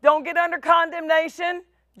 don't get under condemnation.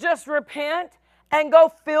 Just repent and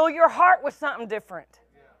go fill your heart with something different.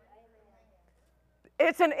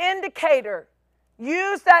 It's an indicator.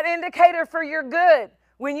 Use that indicator for your good.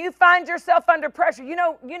 When you find yourself under pressure, you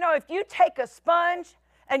know, if you take a sponge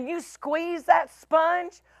and you squeeze that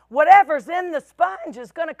sponge, whatever's in the sponge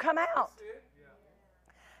is going to come out.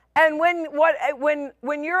 And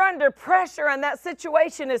when you're under pressure and that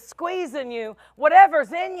situation is squeezing you,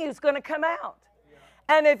 whatever's in you is going to come out.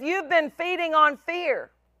 And if you've been feeding on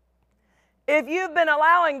fear, if you've been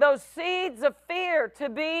allowing those seeds of fear to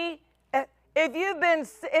be, if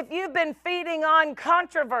you've been feeding on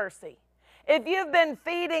controversy, if you've been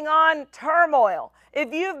feeding on turmoil,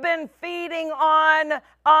 if you've been feeding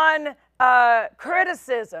on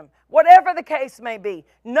criticism, whatever the case may be,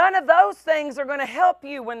 none of those things are going to help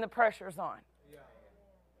you when the pressure's on.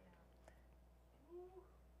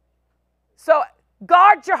 So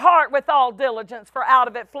guard your heart with all diligence, for out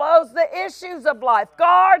of it flows the issues of life.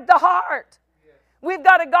 Guard the heart. We've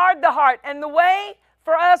got to guard the heart. And the way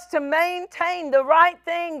for us to maintain the right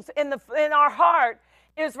things in our heart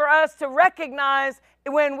is for us to recognize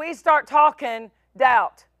when we start talking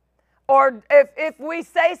doubt. Or if we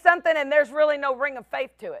say something and there's really no ring of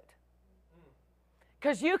faith to it.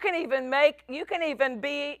 Because you can even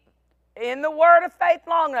be in the word of faith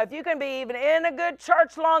long enough. You can be even in a good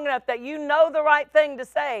church long enough that you know the right thing to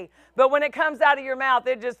say. But when it comes out of your mouth,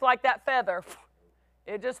 it's just like that feather.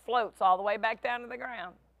 It just floats all the way back down to the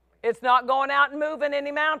ground. It's not going out and moving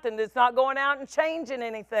any mountain. It's not going out and changing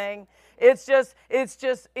anything. It's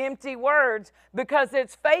just empty words, because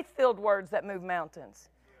it's faith-filled words that move mountains.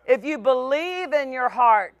 If you believe in your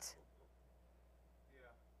heart,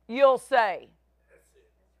 you'll say.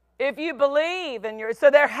 If you believe in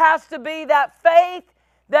so there has to be that faith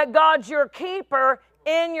that God's your keeper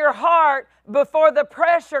in your heart before the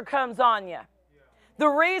pressure comes on you. The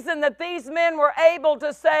reason that these men were able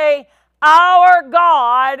to say, our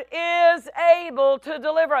God is able to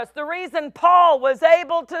deliver us. The reason Paul was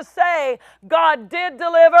able to say, God did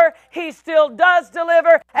deliver, He still does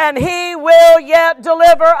deliver, and He will yet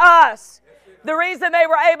deliver us. The reason they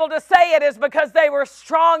were able to say it is because they were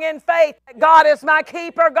strong in faith. God is my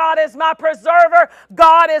keeper. God is my preserver.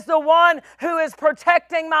 God is the one who is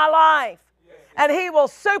protecting my life. And He will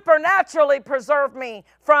supernaturally preserve me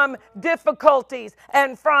from difficulties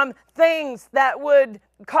and from things that would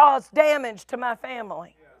cause damage to my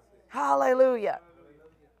family. Hallelujah.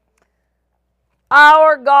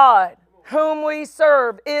 Our God, whom we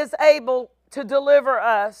serve, is able to deliver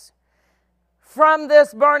us from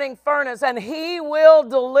this burning furnace, and He will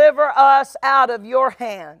deliver us out of your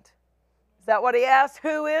hand. Is that what he asked?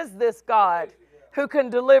 Who is this God who can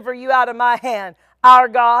deliver you out of my hand? Our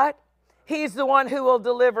God. He's the one who will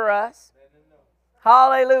deliver us.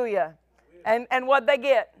 Hallelujah. And what'd they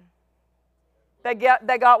get? They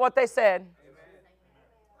got what they said.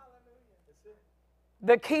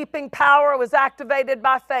 The keeping power was activated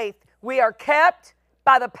by faith. We are kept by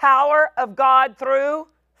by the power of God through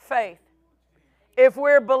faith. If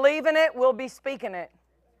we're believing it, we'll be speaking it.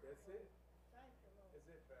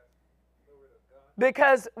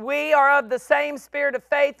 Because we are of the same spirit of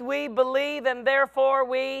faith, we believe and therefore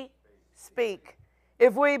we speak.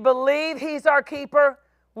 If we believe He's our keeper,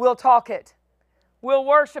 we'll talk it. We'll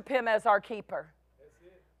worship Him as our keeper.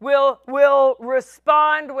 We'll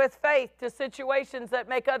respond with faith to situations that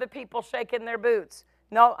make other people shake in their boots.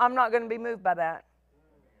 No, I'm not going to be moved by that.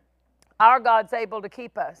 Our God's able to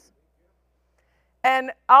keep us.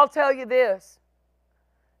 And I'll tell you this.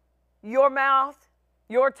 Your mouth,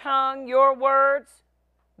 your tongue, your words,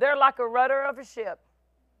 they're like a rudder of a ship.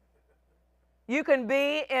 You can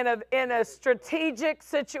be in a strategic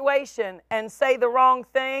situation and say the wrong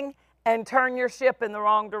thing and turn your ship in the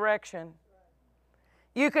wrong direction.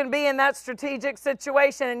 You can be in that strategic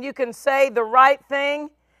situation and you can say the right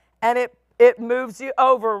thing and it moves you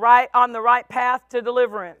over right on the right path to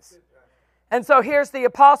deliverance. And so here's the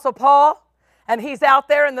Apostle Paul, and he's out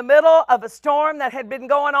there in the middle of a storm that had been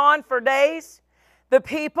going on for days. The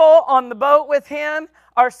people on the boat with him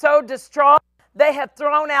are so distraught. They have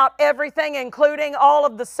thrown out everything, including all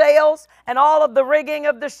of the sails and all of the rigging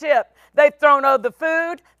of the ship. They've thrown out the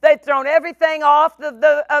food. They've thrown everything off of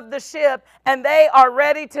the ship, and they are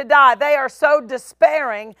ready to die. They are so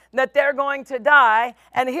despairing that they're going to die.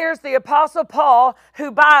 And here's the Apostle Paul,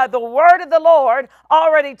 who by the word of the Lord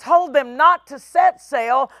already told them not to set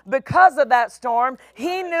sail because of that storm.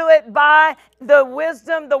 He knew it by the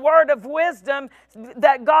wisdom, the word of wisdom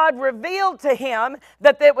that God revealed to him,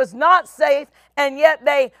 that it was not safe, and yet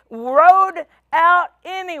they rowed out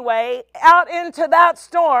anyway, out into that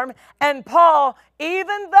storm. And Paul,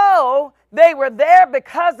 even though they were there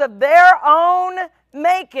because of their own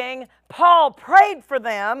making, Paul prayed for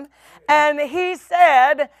them, and he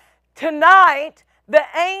said, tonight the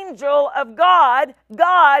angel of God,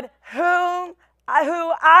 who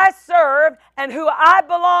I serve and who I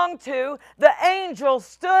belong to, the angel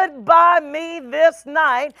stood by me this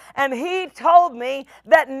night, and he told me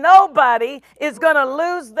that nobody is going to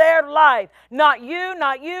lose their life. Not you,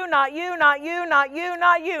 not you, not you, not you, not you,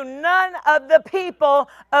 not you. None of the people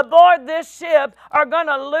aboard this ship are going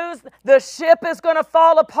to lose. The ship is going to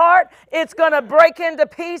fall apart. It's going to break into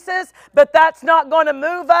pieces, but that's not going to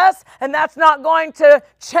move us, and that's not going to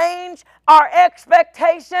change our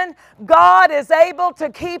expectation. God is able to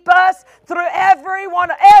keep us through every one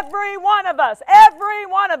of us. Every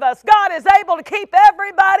one of us. God is able to keep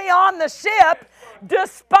everybody on the ship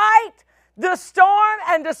despite the storm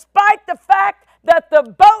and despite the fact that the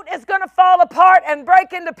boat is going to fall apart and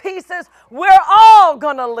break into pieces. We're all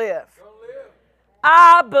going to live.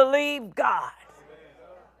 I believe God.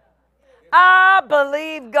 I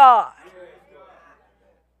believe God.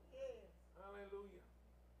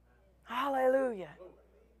 Hallelujah.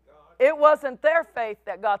 It wasn't their faith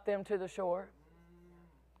that got them to the shore.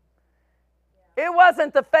 It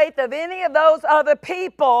wasn't the faith of any of those other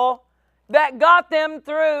people that got them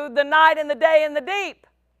through the night and the day in the deep.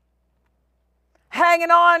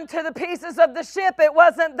 Hanging on to the pieces of the ship, it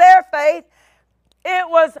wasn't their faith. It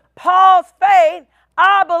was Paul's faith.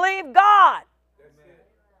 I believe God.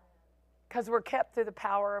 Because we're kept through the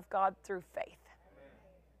power of God through faith.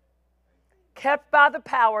 Kept by the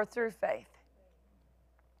power through faith.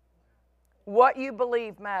 What you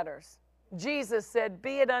believe matters. Jesus said,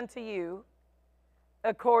 be it unto you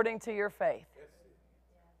according to your faith.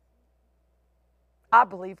 I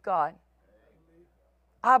believe God.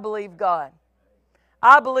 I believe God.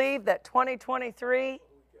 I believe that 2023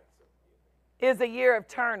 is a year of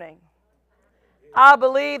turning. I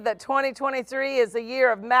believe that 2023 is a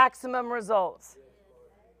year of maximum results.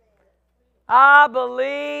 I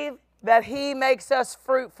believe that He makes us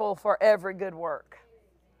fruitful for every good work.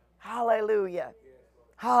 Hallelujah.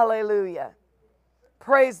 Hallelujah.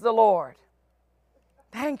 Praise the Lord.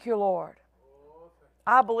 Thank you, Lord.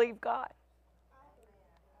 I believe God.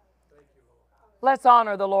 Let's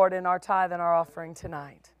honor the Lord in our tithe and our offering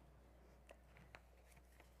tonight.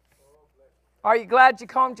 Are you glad you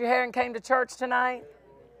combed your hair and came to church tonight?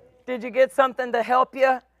 Did you get something to help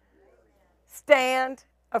you stand?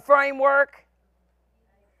 A framework?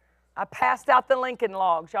 I passed out the Lincoln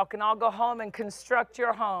logs. Y'all can all go home and construct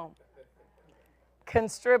your home.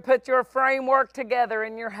 Put your framework together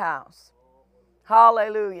in your house.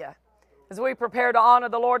 Hallelujah. As we prepare to honor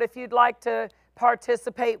the Lord, if you'd like to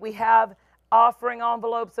participate, we have offering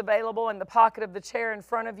envelopes available in the pocket of the chair in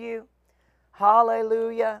front of you.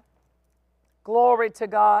 Hallelujah. Glory to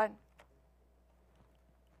God.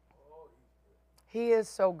 He is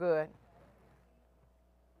so good.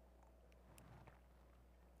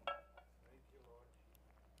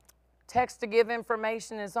 Text to give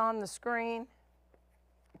information is on the screen.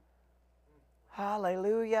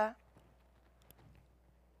 Hallelujah.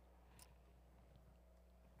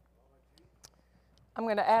 I'm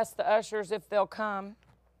going to ask the ushers if they'll come.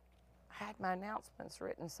 I had my announcements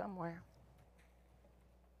written somewhere.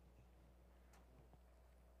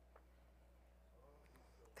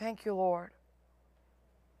 Thank you, Lord.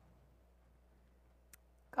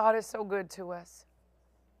 God is so good to us.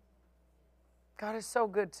 God is so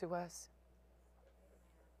good to us.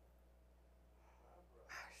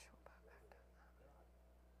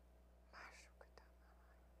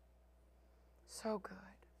 So good.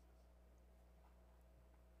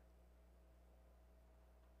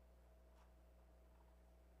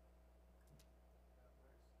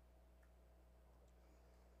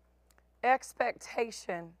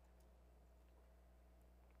 Expectation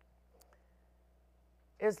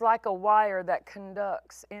is like a wire that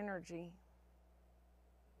conducts energy.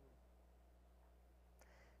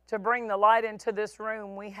 To bring the light into this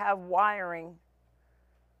room, we have wiring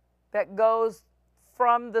that goes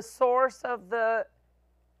from the source of the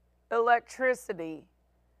electricity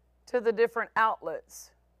to the different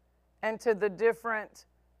outlets and to the different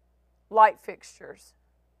light fixtures.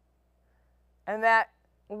 And that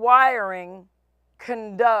wiring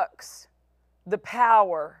conducts the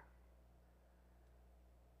power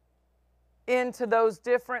into those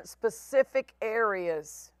different specific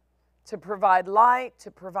areas to provide light, to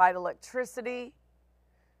provide electricity.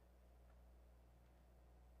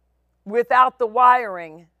 Without the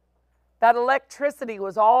wiring, that electricity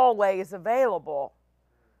was always available.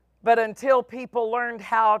 But until people learned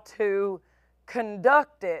how to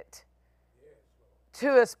conduct it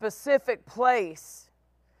to a specific place,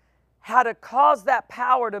 how to cause that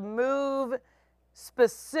power to move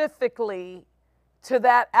specifically to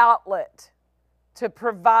that outlet to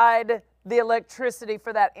provide the electricity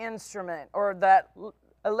for that instrument or that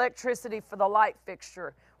electricity for the light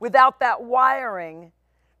fixture. Without that wiring,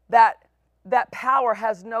 that power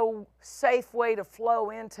has no safe way to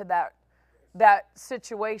flow into that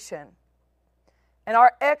situation. And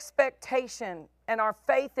our expectation and our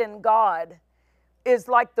faith in God is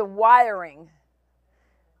like the wiring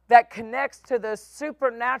that connects to the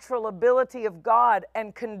supernatural ability of God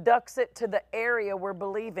and conducts it to the area we're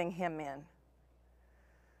believing Him in.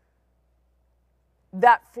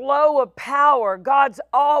 That flow of power, God's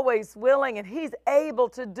always willing and He's able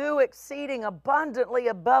to do exceeding abundantly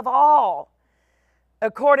above all,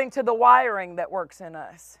 according to the wiring that works in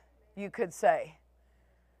us, you could say.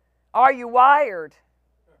 Are you wired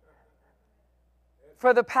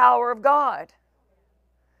for the power of God?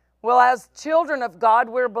 Well, as children of God,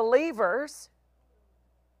 we're believers,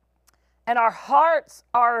 and our hearts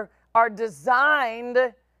are designed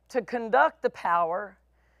to conduct the power,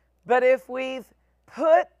 but if we've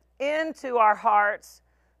put into our hearts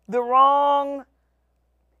the wrong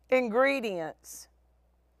ingredients,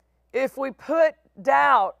 if we put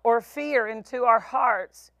doubt or fear into our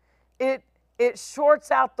hearts, it shorts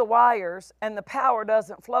out the wires and the power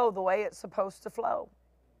doesn't flow the way it's supposed to flow.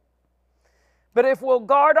 But if we'll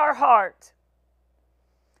guard our heart,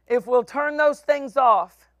 if we'll turn those things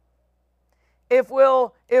off, if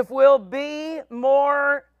we'll be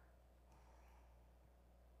more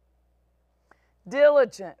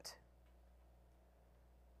diligent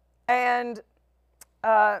and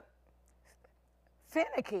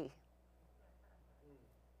finicky,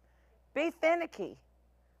 be finicky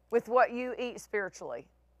with what you eat spiritually.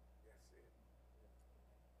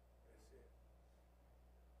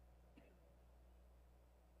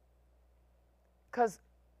 Because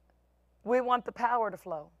we want the power to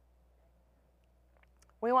flow.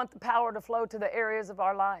 We want the power to flow to the areas of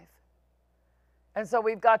our life. And so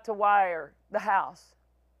we've got to wire the house.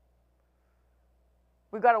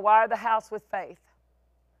 We've got to wire the house with faith,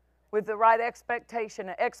 with the right expectation,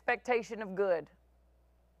 an expectation of good.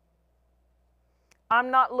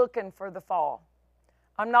 I'm not looking for the fall.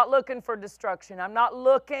 I'm not looking for destruction. I'm not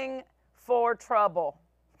looking for trouble.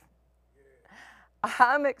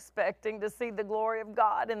 I'm expecting to see the glory of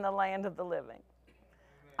God in the land of the living.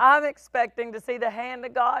 I'm expecting to see the hand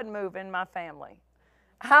of God move in my family.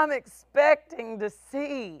 I'm expecting to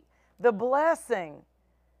see the blessing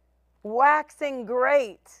waxing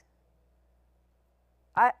great.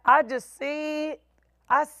 I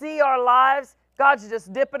see our lives, God's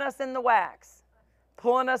just dipping us in the wax,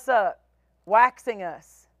 pulling us up, waxing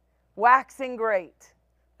us, waxing great.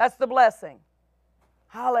 That's the blessing.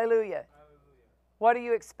 Hallelujah. What are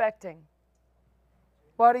you expecting?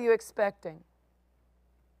 What are you expecting?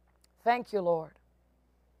 Thank you, Lord.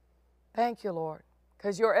 Thank you, Lord.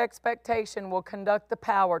 Because your expectation will conduct the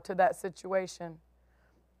power to that situation.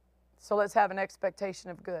 So let's have an expectation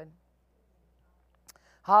of good.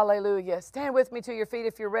 Hallelujah. Stand with me to your feet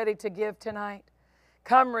if you're ready to give tonight.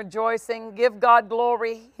 Come rejoicing. Give God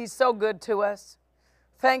glory. He's so good to us.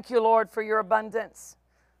 Thank you, Lord, for your abundance.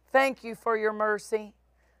 Thank you for your mercy.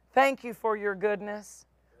 Thank you for your goodness.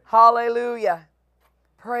 Hallelujah.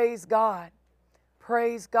 Praise God.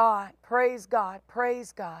 Praise God. Praise God.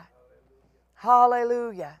 Praise God.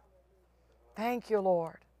 Hallelujah. Thank you,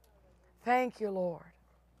 Lord. Thank you, Lord.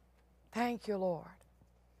 Thank you, Lord.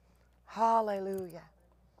 Hallelujah.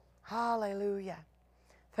 Hallelujah.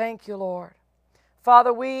 Thank you, Lord.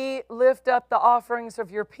 Father, we lift up the offerings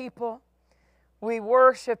of your people. We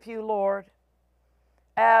worship you, Lord,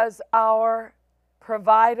 as our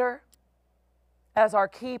provider, as our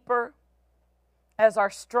keeper, as our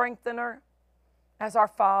strengthener, as our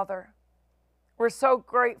Father. We're so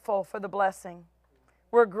grateful for the blessing.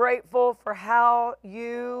 We're grateful for how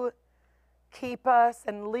you keep us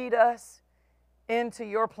and lead us into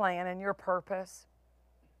your plan and your purpose.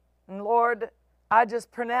 And Lord, I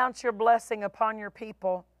just pronounce your blessing upon your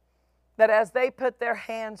people, that as they put their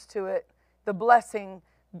hands to it, the blessing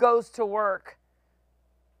goes to work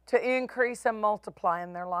to increase and multiply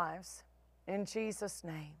in their lives. In Jesus'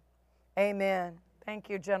 name, amen. Thank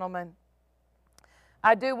you, gentlemen.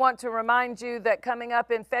 I do want to remind you that coming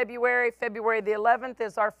up in February the 11th,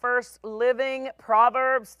 is our first Living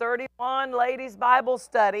Proverbs 31 Ladies Bible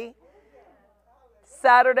Study.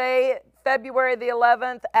 Saturday, February the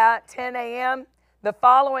 11th at 10 a.m. The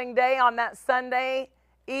following day, on that Sunday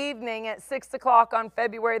evening at 6 o'clock on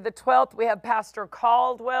February the 12th, we have Pastor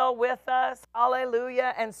Caldwell with us.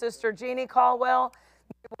 Hallelujah. And Sister Jeannie Caldwell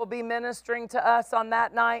will be ministering to us on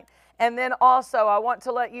that night. And then also, I want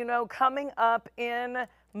to let you know, coming up in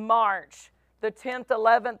March, the 10th,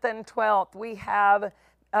 11th, and 12th, we have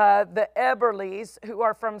the Eberlys, who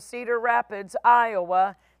are from Cedar Rapids,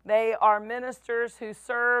 Iowa. They are ministers who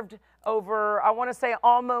served over, I want to say,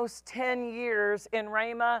 almost 10 years in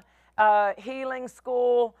Rhema Healing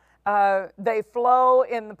School. They flow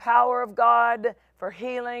in the power of God for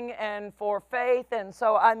healing and for faith. And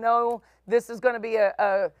so I know this is going to be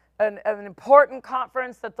an important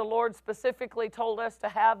conference that the Lord specifically told us to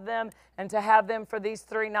have them, and to have them for these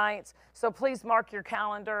 3 nights. So please mark your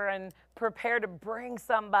calendar and prepare to bring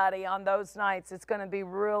somebody on those nights. It's going to be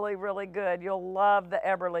really, really good. You'll love the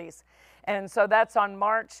Eberlys. And so that's on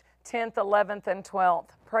March 10th, 11th, and 12th.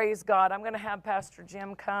 Praise God. I'm going to have Pastor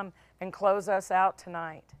Jim come and close us out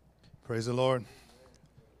tonight. Praise the Lord.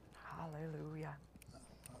 Hallelujah.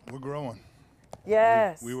 We're growing.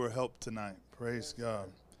 Yes. We were helped tonight. Praise God.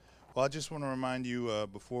 Well, I just want to remind you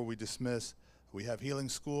before we dismiss, we have Healing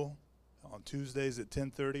School on Tuesdays at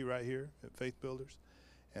 10:30 right here at Faith Builders.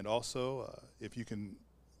 And also, if you can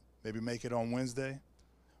maybe make it on Wednesday,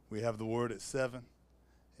 we have the Word at 7.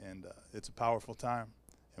 And it's a powerful time.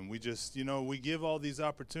 And we just, we give all these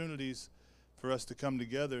opportunities for us to come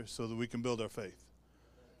together so that we can build our faith.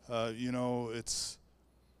 I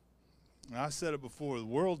said it before, the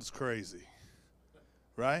world's crazy,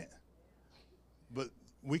 right? But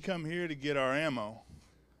we come here to get our ammo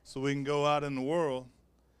so we can go out in the world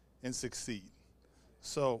and succeed.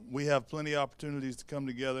 So we have plenty of opportunities to come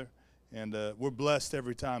together, and we're blessed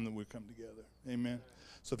every time that we come together. Amen.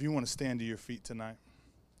 So if you want to stand to your feet tonight,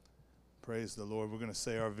 praise the Lord. We're going to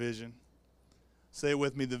say our vision. Say it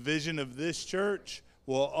with me. The vision of this church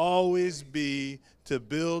will always be to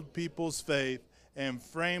build people's faith and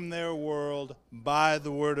frame their world by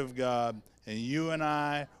the Word of God. And you and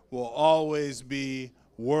I will always be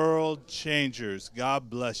world changers. God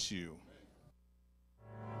bless you.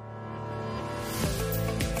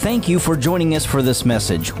 Thank you for joining us for this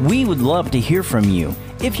message. We would love to hear from you.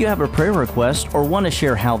 If you have a prayer request or want to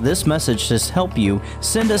share how this message has helped you,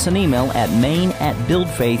 send us an email at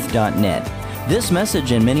main@buildfaith.net. This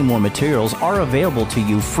message and many more materials are available to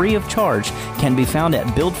you free of charge, can be found at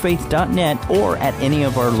buildfaith.net or at any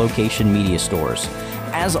of our location media stores.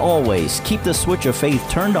 As always, keep the switch of faith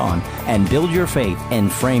turned on and build your faith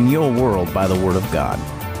and frame your world by the Word of God.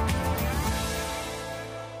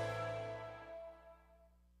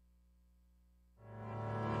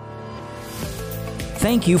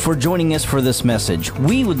 Thank you for joining us for this message.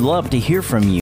 We would love to hear from you.